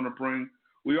tomorrow's going to bring.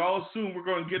 We all assume we're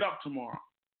going to get up tomorrow.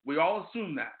 We all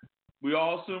assume that. We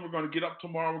all assume we're going to get up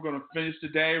tomorrow. We're going to finish the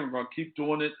day. We're going to keep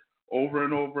doing it over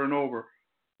and over and over.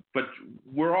 But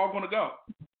we're all going to go.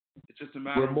 It's just a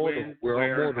matter of when,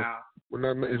 where, and how. We're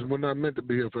not meant to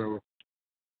be here forever.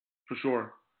 For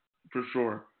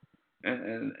sure.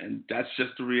 And that's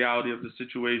just the reality of the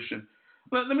situation.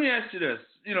 Let me ask you this.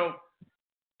 You know,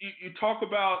 you talk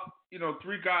about, you know,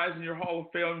 3 guys in your Hall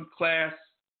of Fame class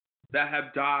that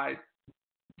have died.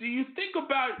 Does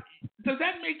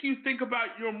that make you think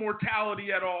about your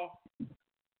mortality at all?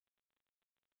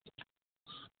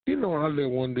 You know, I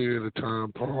live one day at a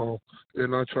time, Paul,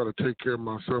 and I try to take care of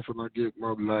myself, and I get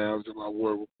my labs and my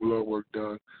blood work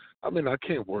done. I mean, I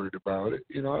can't worry about it.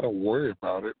 You know, I don't worry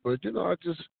about it, but, you know, I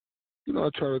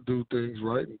try to do things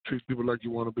right and treat people like you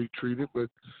want to be treated, but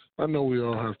I know we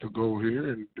all have to go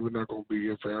here, and we're not going to be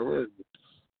here forever.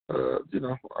 And, you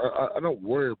know, I don't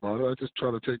worry about it. I just try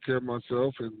to take care of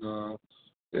myself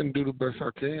and do the best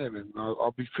I can, and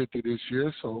I'll be 50 this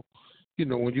year, so, you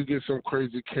know, when you get some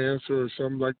crazy cancer or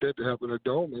something like that happened to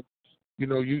Dolman, you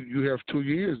know, you have 2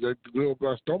 years. That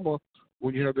glioblastoma,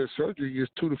 when you have that surgery, is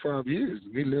 2 to 5 years.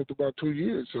 And he lived about 2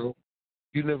 years. So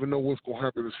you never know what's going to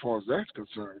happen as far as that's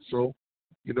concerned. So,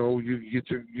 you know, you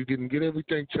can get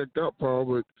everything checked out, Paul,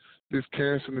 but this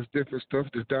cancer and this different stuff,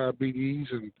 this diabetes,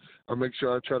 and I make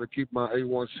sure I try to keep my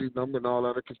A1C number and all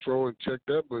out of control and check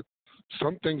that. But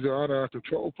some things are out of our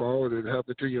control, Paul, that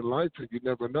happen to your life, and you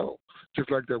never know. Just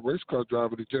like that race car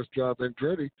driver that just drove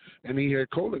Andretti, and he had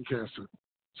colon cancer.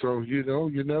 So, you know,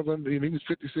 you never, and he was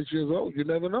 56 years old. You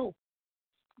never know.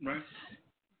 Right.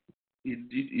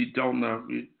 You don't know.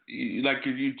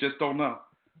 You just don't know.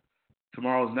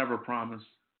 Tomorrow's never promised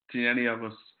to any of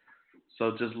us.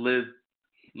 So just live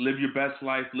live your best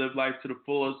life, live life to the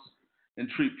fullest, and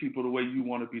treat people the way you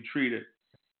want to be treated.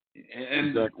 And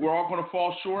Exactly. we're all going to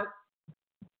fall short,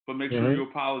 but make sure you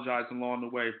apologize along the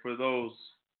way for those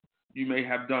you may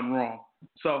have done wrong.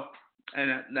 So,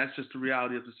 and that's just the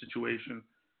reality of the situation.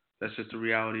 That's just the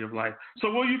reality of life.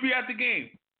 So will you be at the game?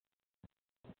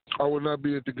 I will not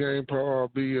be at the game, Paul. I'll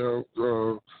be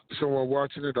someone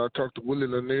watching it. I talked to Willie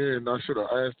Lanier, and I should have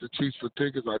asked the Chiefs for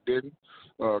tickets. I didn't.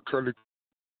 Curly,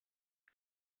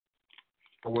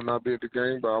 I will not be at the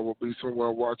game, but I will be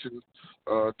somewhere watching,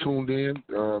 tuned in,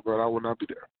 but I will not be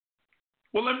there.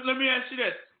 Well, let me ask you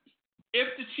this. If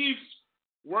the Chiefs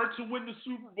were to win the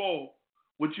Super Bowl,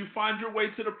 would you find your way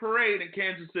to the parade in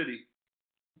Kansas City?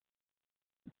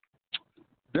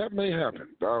 That may happen.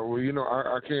 Well,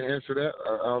 I can't answer that.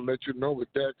 I'll let you know if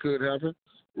that could happen.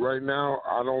 Right now,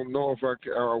 I don't know if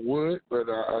I would, but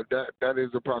that is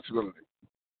a possibility.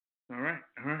 All right.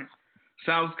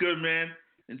 Sounds good, man.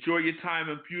 Enjoy your time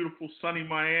in beautiful, sunny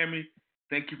Miami.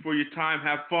 Thank you for your time.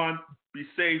 Have fun. Be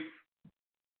safe.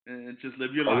 And just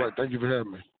live your life. All right. Thank you for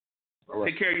having me. All right.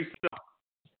 Take care of yourself.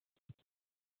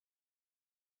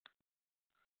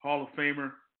 Hall of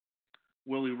Famer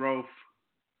Willie Roaf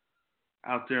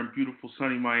out there in beautiful,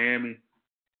 sunny Miami,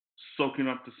 soaking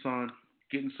up the sun,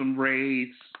 getting some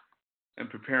rays, and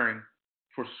preparing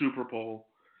for Super Bowl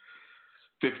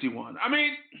 51. I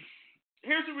mean,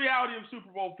 here's the reality of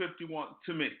Super Bowl 51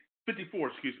 to me. 54,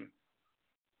 excuse me.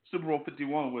 Super Bowl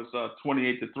 51 was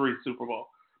 28-3 Super Bowl,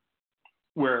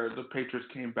 where the Patriots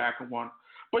came back and won.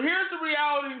 But here's the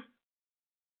reality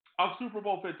of Super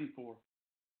Bowl 54.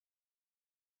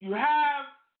 You have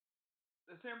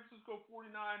the San Francisco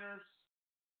 49ers,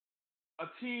 a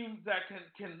team that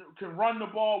can run the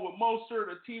ball with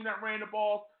Mostert, a team that ran the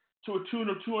ball to a tune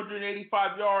of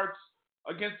 285 yards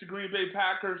against the Green Bay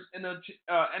Packers in the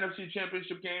NFC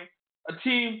Championship game, a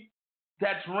team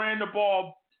that's ran the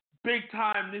ball big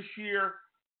time this year.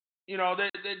 You know,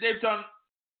 they've done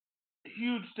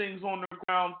huge things on the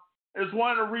ground. It's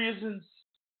one of the reasons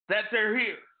that they're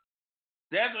here.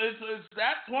 That's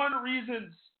one of the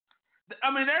reasons. I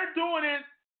mean, they're doing it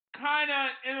kind of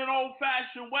in an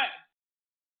old-fashioned way.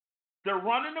 They're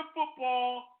running the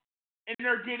football, and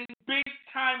they're getting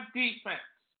big-time defense.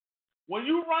 When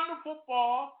you run the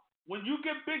football, when you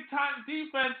get big-time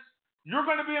defense, you're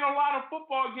going to be in a lot of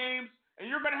football games, and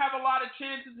you're going to have a lot of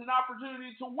chances and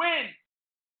opportunities to win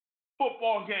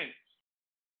football games.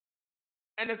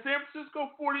 And the San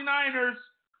Francisco 49ers,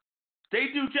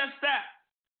 they do just that.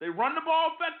 They run the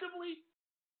ball effectively,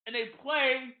 and they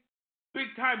play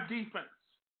big-time defense.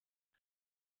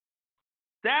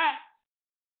 That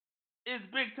is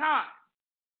big time.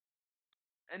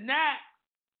 And that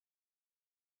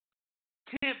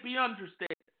can't be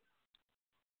understated.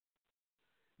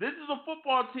 This is a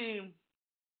football team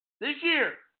this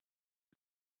year,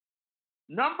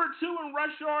 number 2 in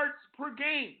rush yards per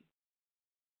game.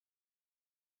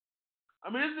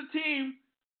 I mean, this is a team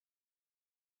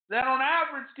that on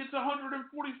average gets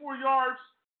 144 yards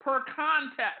per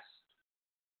contest.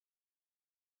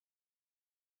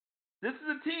 This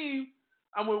is a team,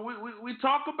 I mean, we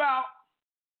talk about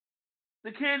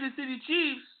the Kansas City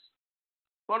Chiefs,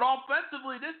 but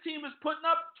offensively, this team is putting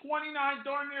up 29,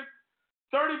 darn near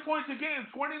 30 points a game,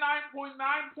 29.9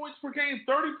 points per game,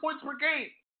 30 points per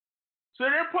game. So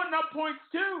they're putting up points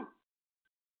too.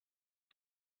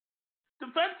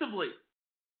 Defensively,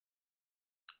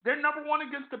 they're number 1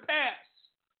 against the pass,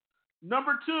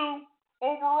 number 2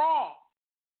 overall.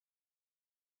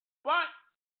 But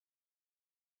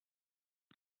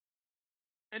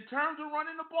in terms of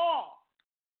running the ball,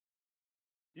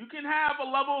 you can have a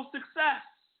level of success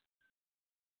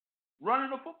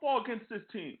running the football against this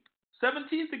team.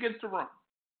 17th against the run.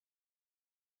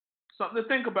 Something to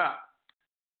think about.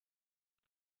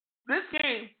 This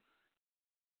game,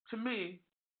 to me,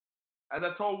 as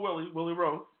I told Willie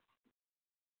Roaf,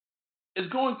 is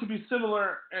going to be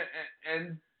similar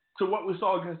and to what we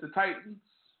saw against the Titans.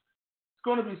 It's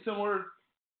going to be similar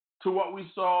to what we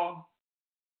saw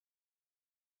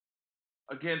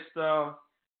against the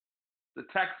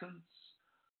Texans,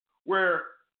 where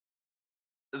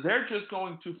they're just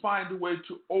going to find a way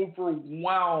to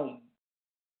overwhelm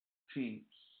teams.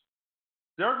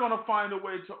 They're going to find a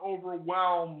way to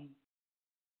overwhelm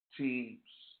teams.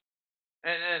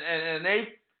 And they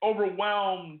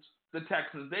overwhelmed the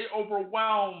Texans. They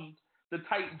overwhelmed the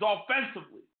Titans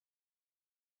offensively.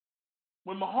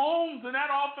 When Mahomes and that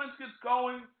offense gets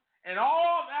going and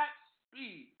all that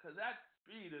speed, because that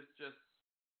speed is just,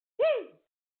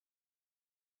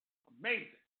 amazing.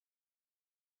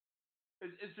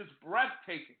 It's just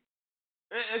breathtaking.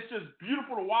 It's just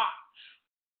beautiful to watch.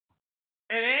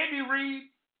 And Andy Reid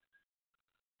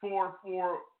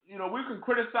we can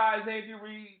criticize Andy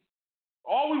Reid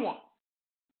all we want.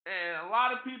 And a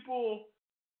lot of people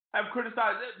have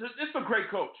criticized it. It's a great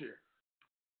coach here.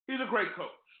 He's a great coach.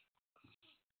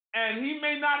 And he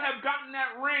may not have gotten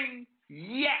that ring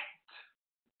yet.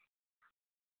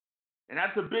 And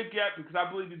that's a big yet because I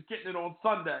believe he's getting it on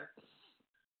Sunday.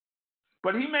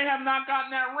 But he may have not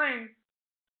gotten that ring.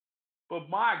 But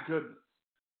my goodness,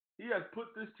 he has put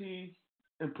this team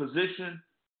in position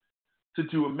to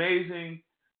do amazing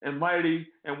and mighty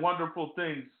and wonderful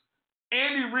things.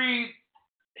 Andy Reid,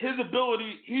 his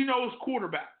ability, he knows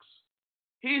quarterbacks.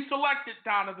 He selected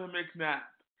Donovan McNabb.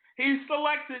 He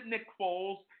selected Nick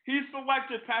Foles. He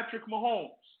selected Patrick Mahomes.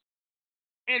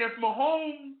 And if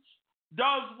Mahomes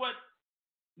does what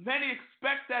many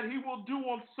expect that he will do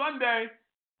on Sunday,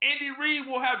 Andy Reid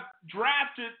will have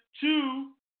drafted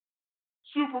 2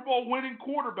 Super Bowl winning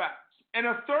quarterbacks and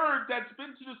a third that's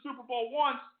been to the Super Bowl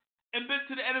once and been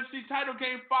to the NFC title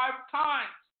game 5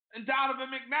 times, and Donovan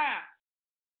McNabb.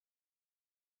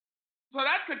 So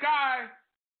that's a guy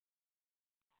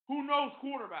who knows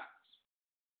quarterbacks.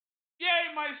 Yeah,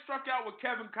 he might have struck out with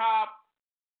Kevin Cobb,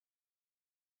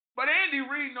 but Andy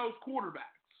Reid knows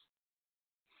quarterbacks.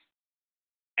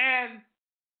 And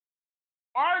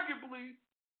arguably,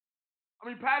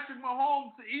 Patrick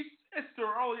Mahomes, he's still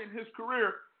early in his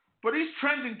career, but he's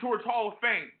trending towards Hall of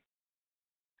Fame.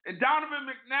 And Donovan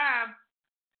McNabb,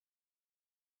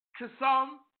 to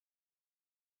some,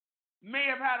 may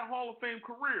have had a Hall of Fame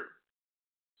career.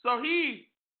 So he,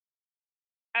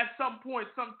 at some point,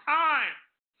 some time,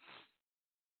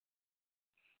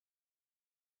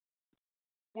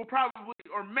 will probably,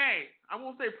 or may, I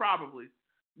won't say probably,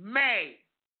 may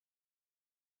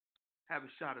have a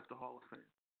shot at the Hall of Fame.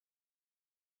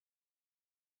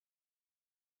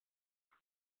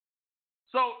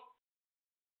 So,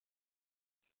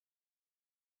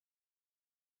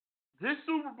 this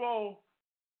Super Bowl,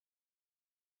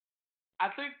 I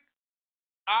think,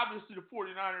 obviously the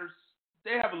 49ers,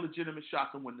 they have a legitimate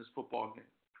shot to win this football game.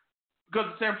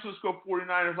 Because the San Francisco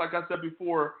 49ers, like I said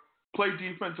before, play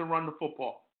defense and run the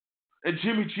football. And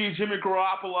Jimmy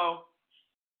Garoppolo,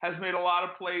 has made a lot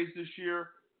of plays this year.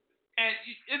 And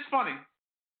it's funny,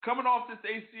 coming off this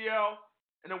ACL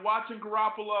and then watching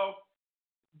Garoppolo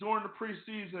during the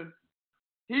preseason,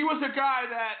 he was a guy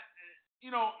that,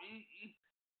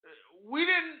 we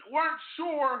weren't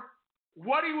sure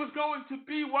what he was going to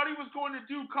be, what he was going to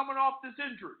do coming off this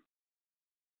injury.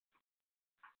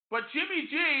 But Jimmy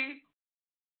G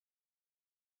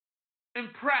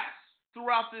impressed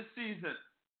throughout this season.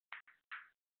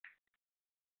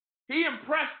 He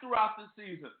impressed throughout this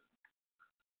season.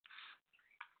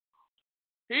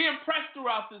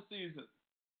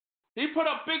 He put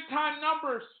up big-time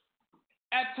numbers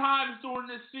at times during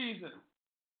this season.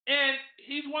 And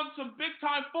he's won some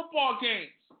big-time football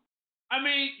games.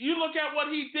 You look at what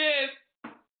he did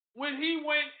when he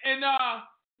went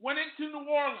into New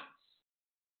Orleans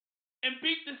and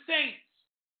beat the Saints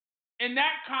in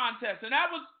that contest. And that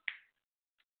was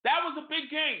a big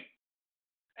game.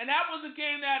 And that was a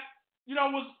game that,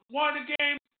 was one of the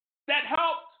games that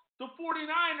helped the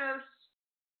 49ers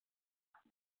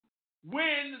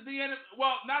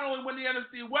not only win the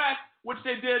NFC West, which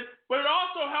they did, but it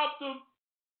also helped them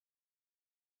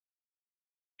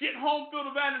get home field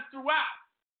advantage throughout.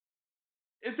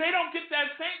 If they don't get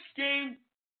that Saints game,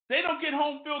 they don't get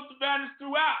home field advantage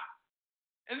throughout.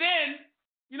 And then,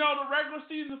 the regular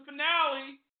season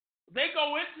finale, they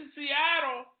go into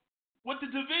Seattle with the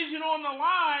division on the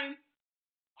line,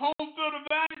 home field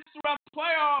advantage throughout the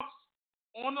playoffs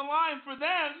on the line for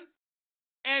them,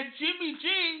 and Jimmy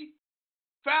G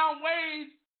found ways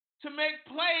to make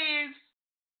plays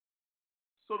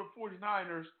so the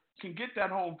 49ers can get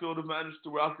that home field advantage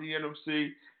throughout the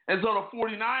NFC. And so the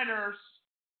 49ers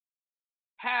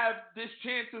have this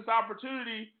chance, this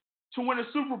opportunity to win a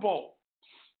Super Bowl.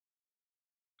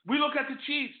 We look at the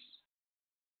Chiefs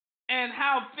and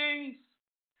how things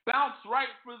bounce right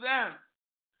for them.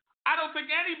 I don't think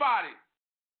anybody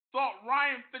thought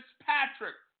Ryan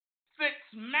Fitzpatrick,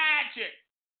 Fitzmagic,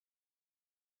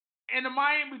 and the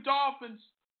Miami Dolphins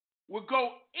would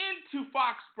go into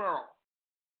Foxborough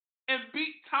and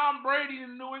beat Tom Brady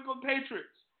and the New England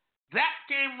Patriots. That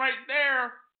game right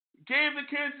there gave the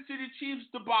Kansas City Chiefs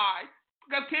the bye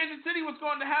because Kansas City was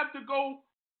going to have to go,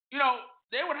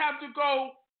 they would have to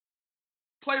go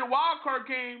play the wild card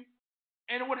game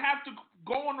and it would have to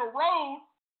go on the road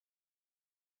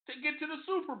to get to the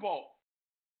Super Bowl.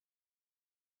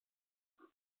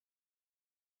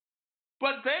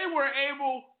 But they were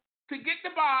able to get the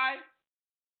bye,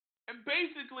 and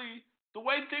basically, the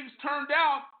way things turned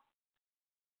out,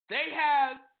 they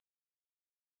had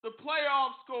the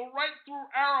playoffs go right through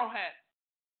Arrowhead.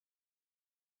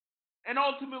 And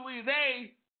ultimately,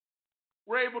 they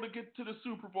were able to get to the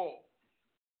Super Bowl.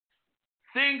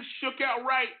 Things shook out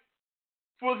right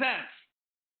for them.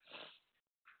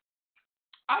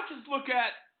 I just look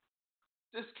at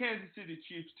this Kansas City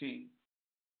Chiefs team.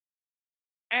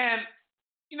 And,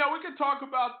 we can talk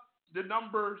about the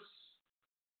numbers.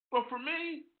 But for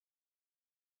me,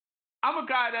 I'm a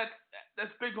guy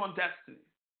that's big on destiny.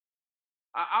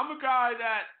 I'm a guy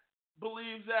that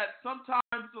believes that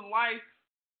sometimes in life,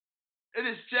 it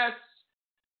is just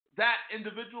that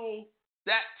individual,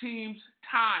 that team's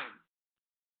time.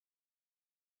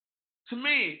 To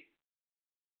me,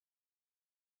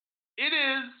 it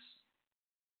is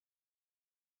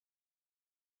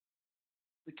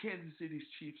the Kansas City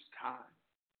Chiefs' time.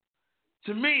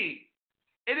 To me,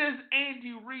 it is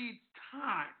Andy Reid's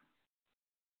time.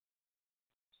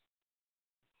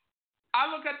 I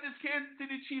look at this Kansas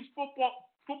City Chiefs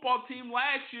football team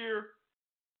last year,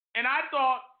 and I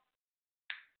thought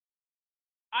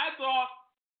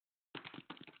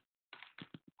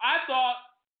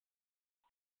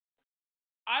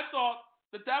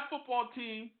that football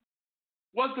team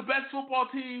was the best football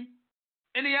team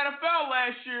in the NFL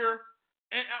last year.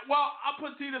 And I'll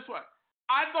put it to you this way: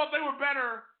 I thought they were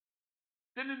better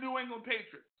than the New England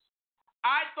Patriots.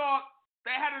 I thought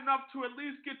they had enough to at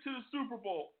least get to the Super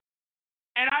Bowl.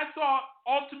 And I thought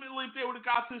ultimately if they would have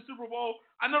got to the Super Bowl,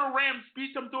 I know the Rams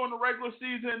beat them during the regular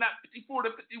season in that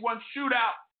 54-51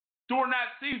 shootout during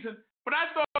that season, but I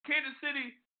thought if Kansas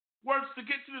City was to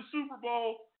get to the Super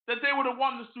Bowl, that they would have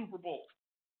won the Super Bowl.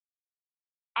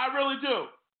 I really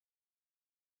do.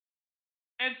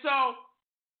 And so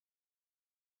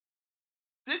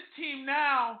this team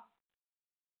now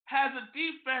has a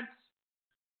defense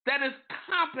that is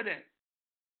competent.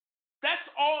 That's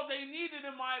all they needed,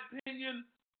 in my opinion,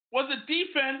 was a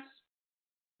defense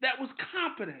that was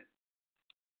competent.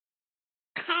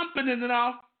 Competent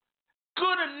enough,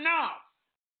 good enough.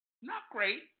 Not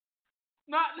great.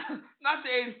 Not the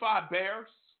 85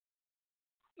 Bears.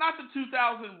 Not the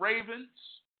 2000 Ravens.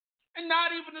 And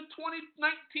not even the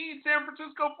 2019 San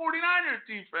Francisco 49ers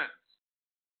defense.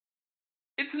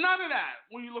 It's none of that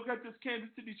when you look at this Kansas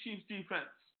City Chiefs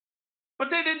defense. But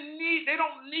they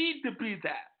don't need to be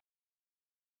that.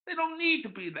 They don't need to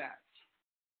be that.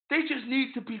 They just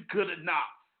need to be good enough.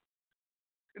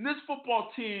 And this football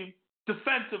team,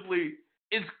 defensively,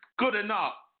 is good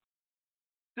enough.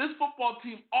 This football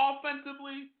team,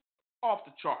 offensively, off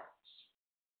the charts.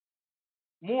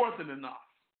 More than enough.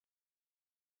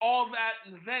 All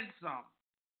that and then some.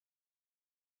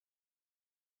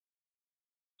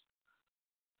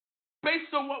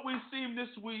 Based on what we've seen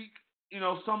this week,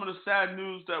 some of the sad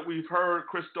news that we've heard,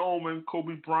 Chris Dolman,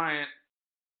 Kobe Bryant,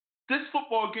 this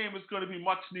football game is going to be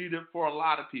much needed for a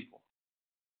lot of people.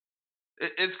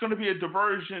 It's going to be a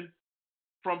diversion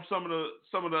from some of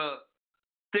the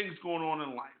things going on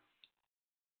in life.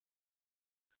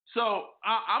 So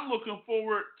I'm looking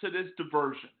forward to this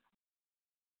diversion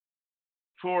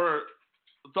for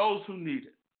those who need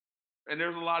it. And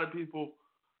there's a lot of people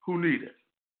who need it.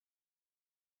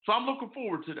 So I'm looking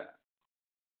forward to that.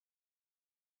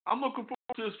 I'm looking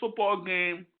forward to this football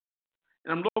game.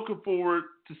 And I'm looking forward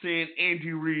to seeing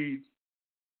Andy Reid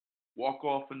walk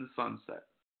off in the sunset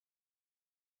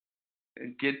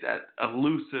and get that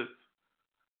elusive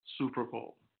Super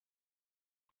Bowl.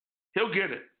 He'll get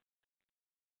it.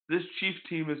 This Chiefs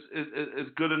team is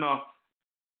good enough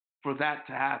for that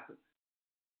to happen.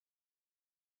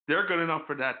 They're good enough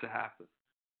for that to happen.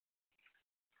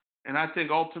 And I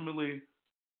think ultimately,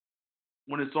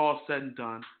 when it's all said and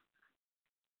done,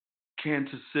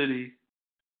 Kansas City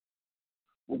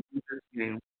will win this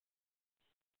game.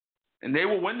 And they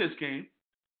will win this game.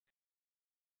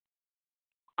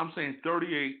 I'm saying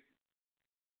 38-24.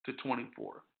 It's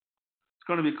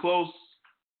going to be close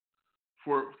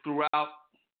throughout,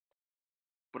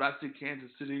 but I see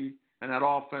Kansas City and that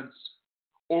offense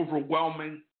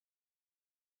overwhelming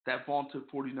that vaunted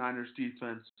 49ers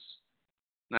defense.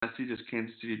 And I see this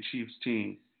Kansas City Chiefs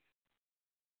team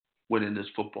winning this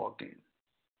football game.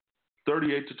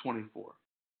 38-24.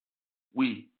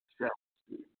 We shall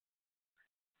see.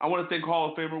 I want to thank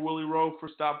Hall of Famer Willie Roaf for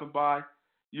stopping by.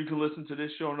 You can listen to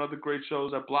this show and other great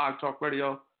shows at Blog Talk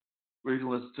Radio, where you can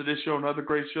listen to this show and other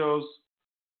great shows.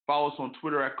 Follow us on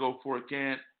Twitter at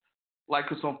Go4it.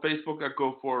 Like us on Facebook at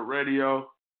Go4it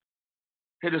Radio.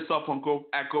 Hit us up on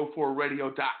at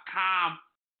Go4radio.com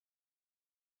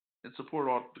and support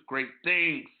all the great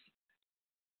things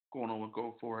going on with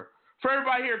Go4it. For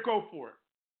everybody here at Go4it,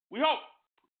 we hope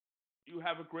you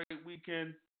have a great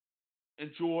weekend.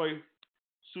 Enjoy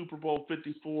Super Bowl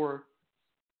 54.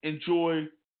 enjoy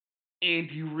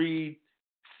Andy Reid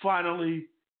finally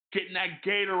getting that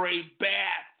Gatorade bath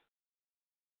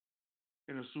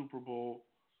in a Super Bowl,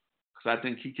 because I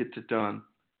think he gets it done.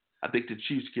 I think the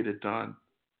Chiefs get it done.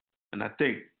 And I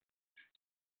think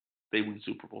they win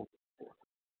Super Bowl. See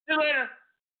you later.